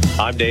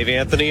 I'm Dave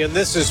Anthony, and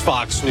this is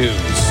Fox News.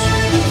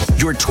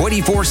 Your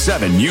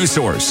 24/7 news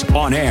source,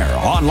 on air,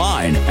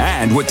 online,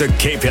 and with the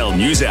KPEL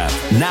News app.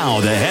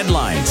 Now the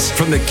headlines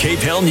from the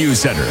KPEL News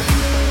Center.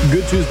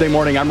 Good Tuesday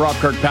morning. I'm Rob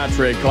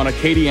Kirkpatrick. On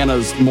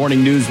Acadiana's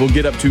Morning News, we'll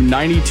get up to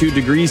 92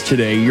 degrees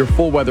today. Your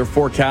full weather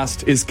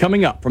forecast is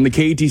coming up from the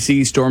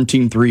KATC Storm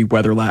Team 3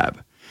 Weather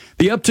Lab.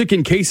 The uptick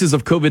in cases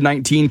of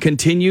COVID-19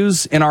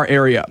 continues in our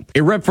area.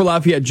 A rep for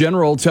Lafayette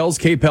General tells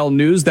KPEL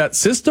News that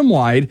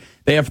system-wide,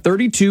 they have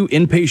 32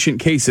 inpatient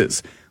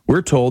cases.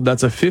 We're told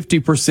that's a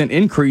 50%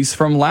 increase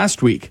from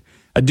last week.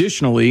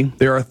 Additionally,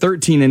 there are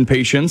 13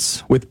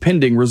 inpatients with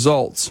pending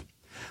results.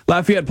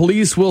 Lafayette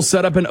Police will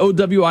set up an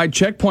OWI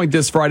checkpoint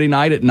this Friday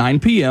night at 9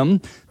 p.m.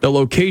 The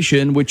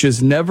location, which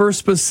is never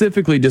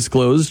specifically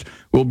disclosed,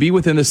 will be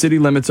within the city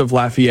limits of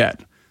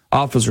Lafayette.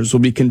 Officers will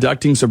be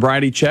conducting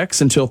sobriety checks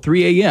until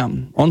 3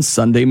 a.m. on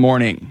Sunday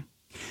morning.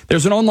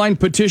 There's an online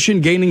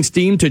petition gaining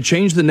steam to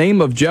change the name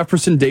of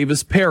Jefferson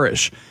Davis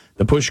Parish.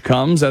 The push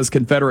comes as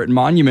Confederate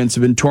monuments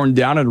have been torn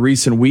down in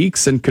recent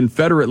weeks and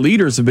Confederate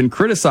leaders have been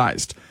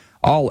criticized,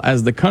 all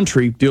as the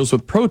country deals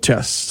with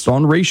protests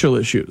on racial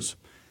issues.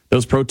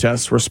 Those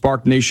protests were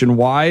sparked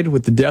nationwide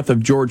with the death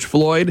of George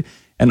Floyd,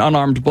 an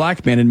unarmed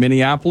black man in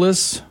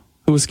Minneapolis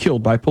who was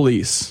killed by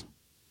police.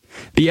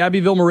 The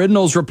Abbeville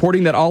Meridionals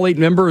reporting that all 8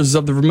 members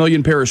of the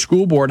Vermilion Parish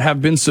School Board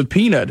have been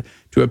subpoenaed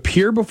to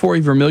appear before a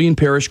Vermilion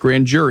Parish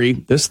grand jury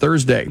this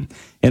Thursday.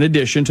 In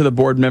addition to the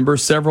board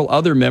members, several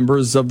other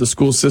members of the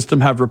school system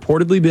have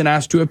reportedly been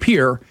asked to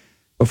appear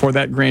before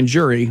that grand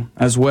jury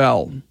as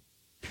well.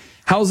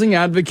 Housing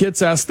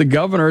advocates asked the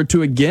governor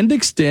to again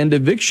extend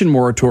eviction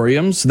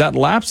moratoriums that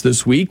lapsed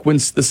this week when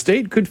the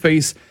state could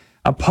face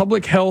a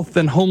public health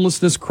and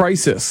homelessness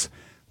crisis.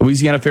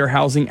 Louisiana Fair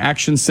Housing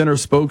Action Center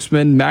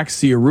spokesman Max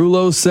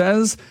Ciarulo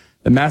says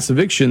the mass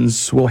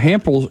evictions will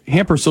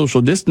hamper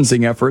social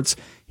distancing efforts.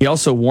 He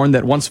also warned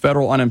that once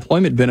federal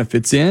unemployment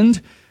benefits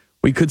end,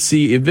 we could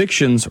see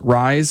evictions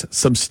rise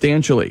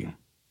substantially.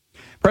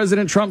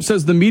 President Trump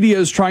says the media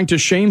is trying to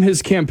shame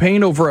his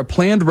campaign over a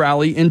planned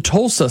rally in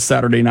Tulsa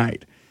Saturday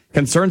night.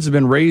 Concerns have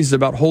been raised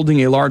about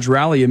holding a large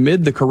rally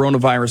amid the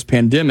coronavirus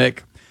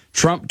pandemic.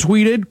 Trump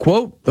tweeted,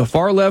 quote, "The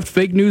far-left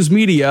fake news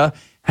media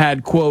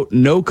had, quote,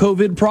 no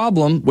COVID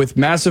problem with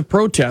massive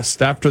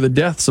protests after the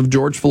deaths of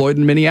George Floyd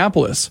in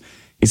Minneapolis."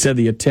 He said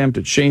the attempt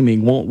at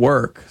shaming won't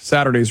work.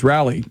 Saturday's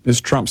rally is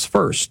Trump's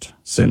first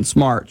since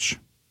March.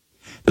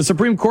 The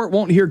Supreme Court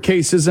won't hear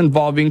cases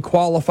involving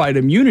qualified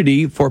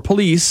immunity for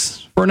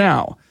police for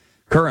now.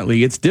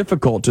 Currently, it's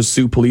difficult to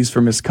sue police for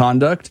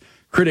misconduct.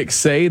 Critics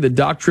say the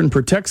doctrine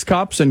protects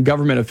cops and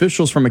government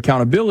officials from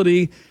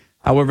accountability.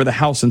 However, the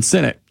House and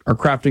Senate are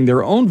crafting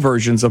their own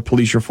versions of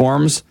police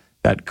reforms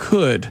that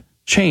could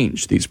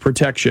change these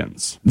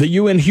protections. The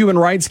UN Human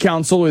Rights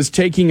Council is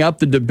taking up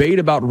the debate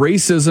about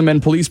racism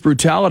and police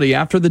brutality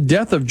after the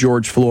death of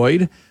George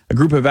Floyd. A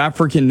group of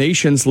African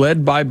nations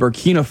led by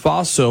Burkina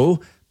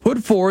Faso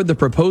put forward the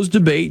proposed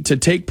debate to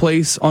take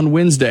place on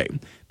Wednesday.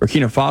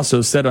 Burkina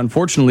Faso said,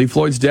 unfortunately,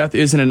 Floyd's death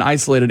isn't an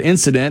isolated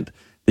incident.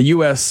 The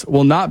U.S.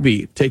 will not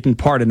be taking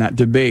part in that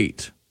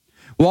debate.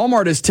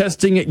 Walmart is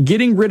testing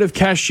getting rid of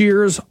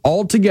cashiers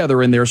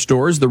altogether in their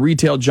stores. The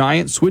retail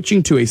giant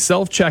switching to a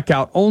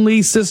self-checkout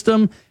only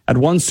system at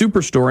one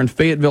superstore in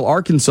Fayetteville,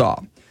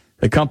 Arkansas.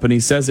 The company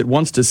says it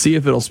wants to see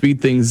if it'll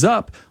speed things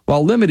up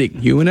while limiting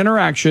human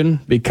interaction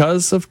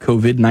because of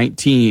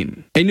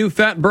COVID-19. A new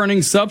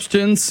fat-burning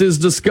substance is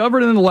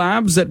discovered in the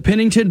labs at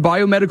Pennington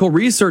Biomedical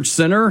Research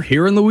Center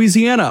here in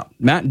Louisiana.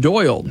 Matt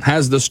Doyle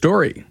has the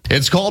story.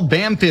 It's called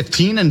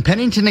BAM15, and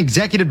Pennington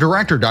Executive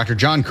Director Dr.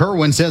 John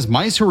Kerwin says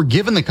mice who were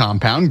given the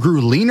compound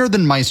grew leaner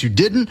than mice who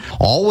didn't,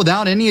 all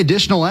without any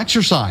additional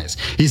exercise.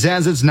 He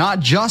says it's not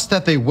just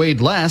that they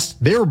weighed less,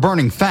 they were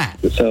burning fat.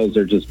 The cells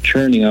are just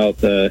churning out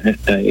the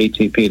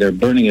ATP. They're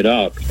burning it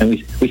up. And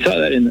we saw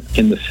that in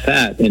the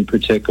fat in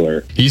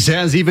particular. He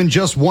says even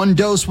just one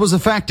dose was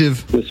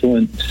effective. This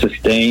one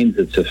sustains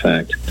its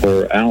effect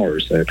for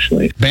hours,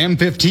 actually.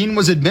 BAM15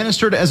 was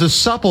administered as a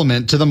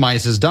supplement to the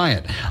mice's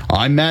diet.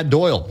 I'm Matt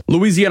Doyle.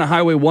 Louisiana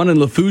Highway 1 in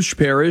Lafourche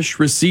Parish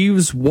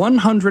receives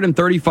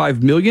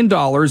 $135 million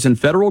in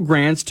federal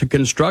grants to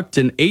construct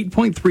an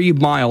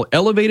 8.3-mile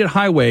elevated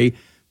highway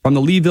from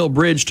the Leeville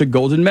Bridge to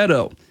Golden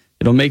Meadow.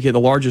 It'll make it the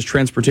largest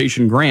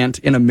transportation grant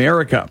in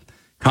America.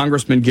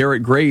 Congressman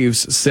Garrett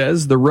Graves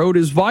says the road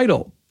is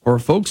vital for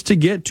folks to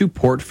get to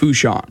Port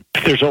Fourchon.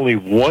 There's only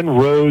one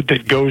road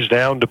that goes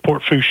down to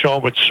Port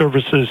Fourchon, which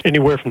services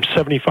anywhere from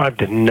 75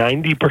 to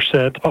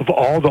 90% of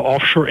all the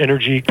offshore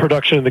energy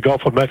production in the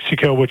Gulf of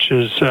Mexico, which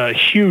is a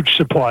huge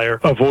supplier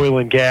of oil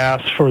and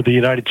gas for the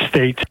United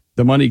States.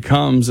 The money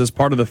comes as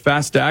part of the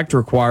FAST Act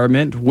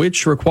requirement,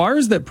 which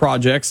requires that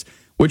projects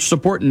which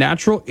support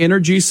natural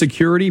energy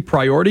security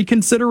priority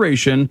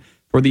consideration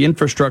for the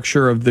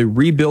infrastructure of the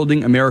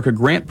Rebuilding America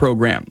grant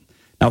program.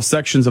 Now,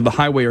 sections of the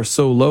highway are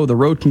so low the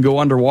road can go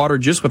underwater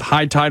just with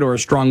high tide or a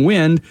strong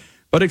wind,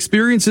 but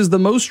experiences the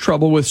most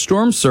trouble with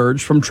storm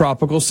surge from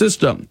tropical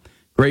system.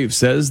 Graves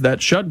says that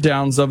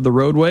shutdowns of the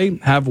roadway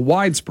have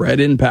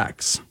widespread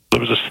impacts. There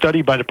was a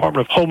study by the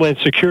Department of Homeland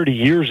Security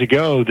years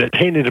ago that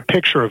painted a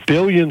picture of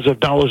billions of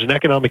dollars in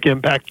economic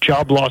impact,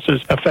 job losses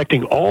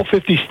affecting all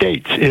 50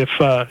 states if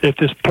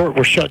this port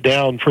were shut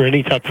down for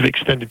any type of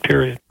extended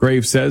period.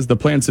 Graves says the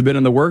plans have been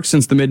in the works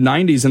since the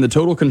mid-'90s, and the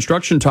total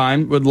construction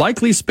time would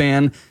likely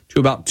span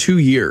to about 2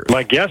 years.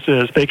 My guess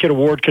is they could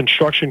award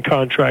construction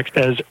contracts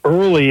as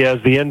early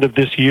as the end of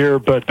this year,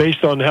 but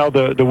based on how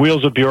the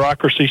wheels of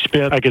bureaucracy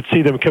spin, I could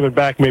see them coming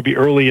back maybe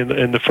early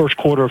in the first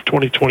quarter of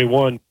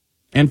 2021.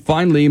 And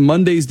finally,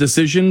 Monday's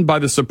decision by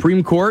the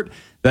Supreme Court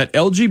that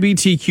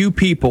LGBTQ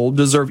people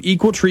deserve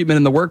equal treatment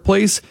in the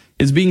workplace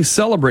is being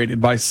celebrated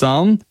by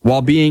some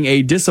while being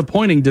a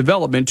disappointing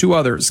development to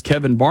others.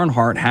 Kevin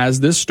Barnhart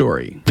has this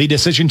story. The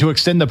decision to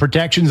extend the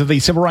protections of the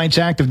Civil Rights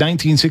Act of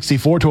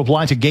 1964 to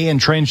apply to gay and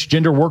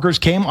transgender workers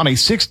came on a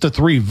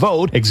 6-3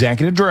 vote.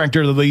 Executive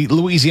Director of the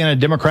Louisiana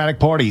Democratic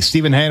Party,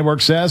 Stephen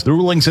Handwerk, says the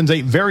ruling sends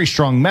a very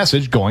strong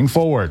message going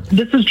forward.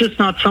 This is just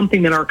not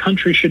something that our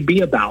country should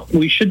be about.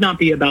 We should not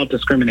be about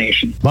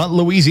discrimination. But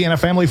Louisiana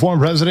Family Forum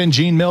President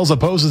Gene Mills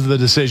opposes the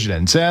decision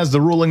and says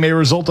the ruling may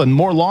result in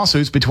more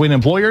lawsuits between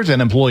employers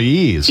and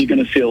employees. You're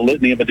going to see a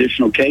litany of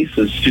additional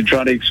cases to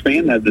try to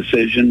expand that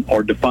decision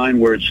or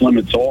define where its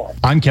limits are.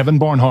 I'm Kevin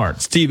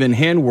Barnhart. Stephen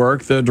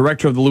Handwerk, the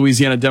director of the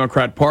Louisiana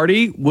Democrat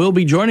Party, will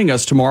be joining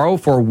us tomorrow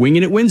for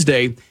Winging It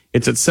Wednesday.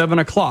 It's at 7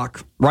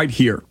 o'clock right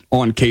here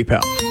on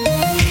KPEL.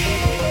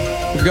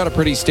 We've got a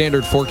pretty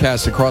standard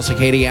forecast across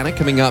Acadiana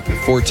coming up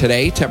for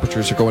today.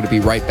 Temperatures are going to be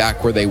right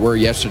back where they were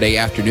yesterday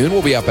afternoon.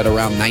 We'll be up at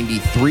around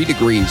 93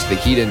 degrees. The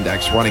heat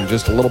index running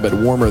just a little bit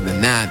warmer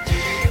than that.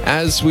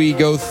 As we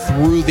go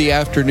through the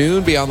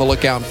afternoon, be on the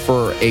lookout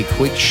for a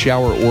quick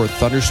shower or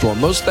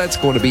thunderstorm. Most of that's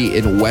going to be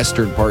in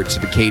western parts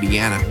of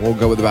Acadiana. We'll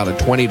go with about a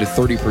 20 to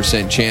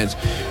 30% chance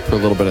for a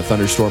little bit of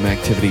thunderstorm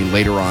activity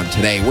later on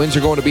today. Winds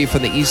are going to be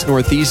from the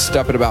east-northeast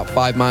up at about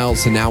 5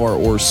 miles an hour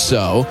or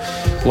so.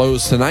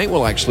 Lows tonight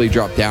will actually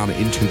drop down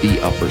into the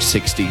upper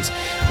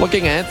 60s.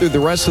 Looking ahead through the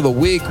rest of the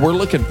week, we're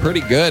looking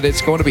pretty good.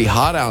 It's going to be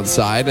hot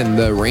outside, and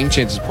the rain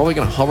chance is probably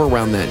going to hover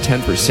around that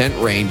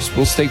 10% range.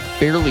 We'll stay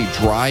fairly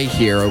dry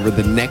here over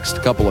the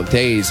next couple of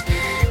days.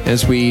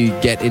 As we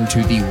get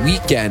into the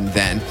weekend,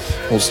 then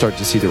we'll start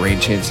to see the rain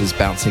chances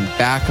bouncing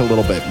back a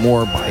little bit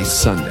more by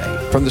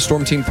Sunday. From the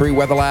Storm Team 3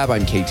 Weather Lab,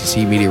 I'm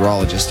KTC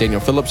meteorologist Daniel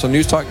Phillips on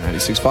News Talk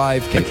 96.5.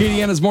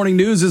 Acadiana's Morning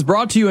News is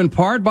brought to you in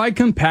part by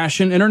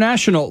Compassion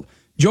International.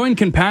 Join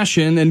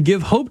Compassion and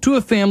give hope to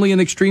a family in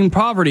extreme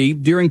poverty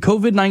during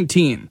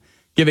COVID-19.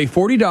 Give a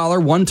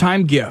 $40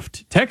 one-time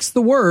gift. Text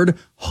the word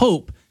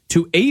HOPE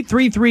to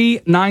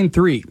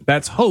 83393.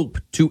 That's HOPE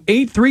to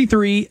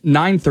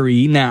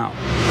 83393 now.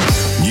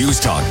 News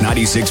Talk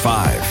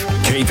 96.5.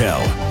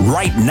 KPEL.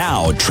 Right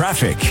now,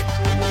 traffic.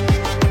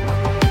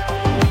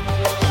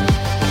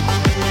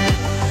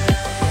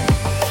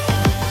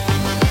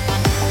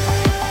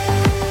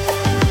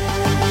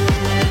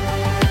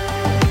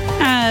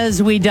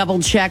 As we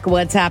double check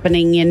what's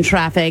happening in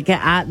traffic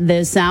at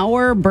this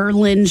hour,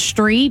 Berlin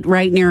Street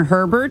right near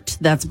Herbert.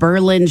 That's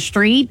Berlin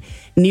Street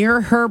near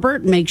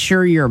Herbert. Make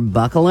sure you're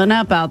buckling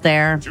up out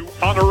there. To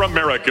honor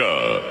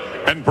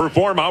America and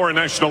perform our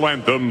national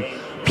anthem,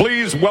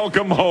 please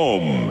welcome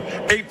home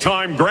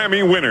 8-time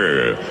Grammy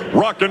winner,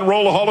 Rock and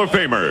Roll Hall of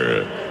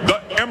Famer,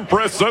 the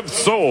Empress of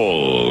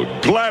Soul,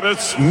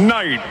 Gladys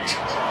Knight.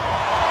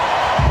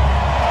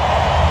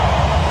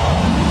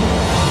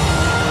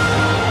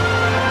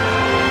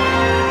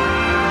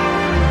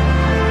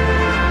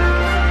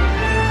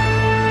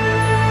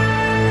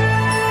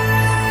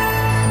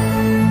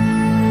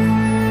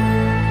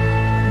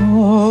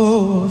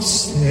 Oh,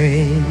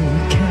 say,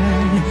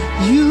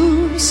 can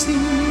you see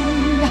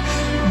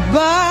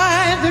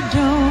by the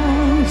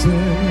dawn's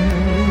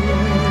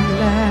early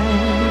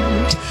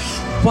light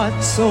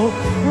what so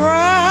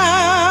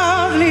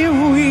proudly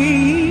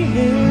we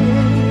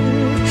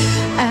hailed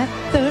at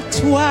the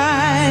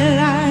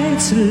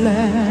twilight's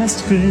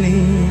last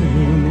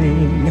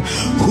gleaming,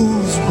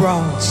 whose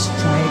broad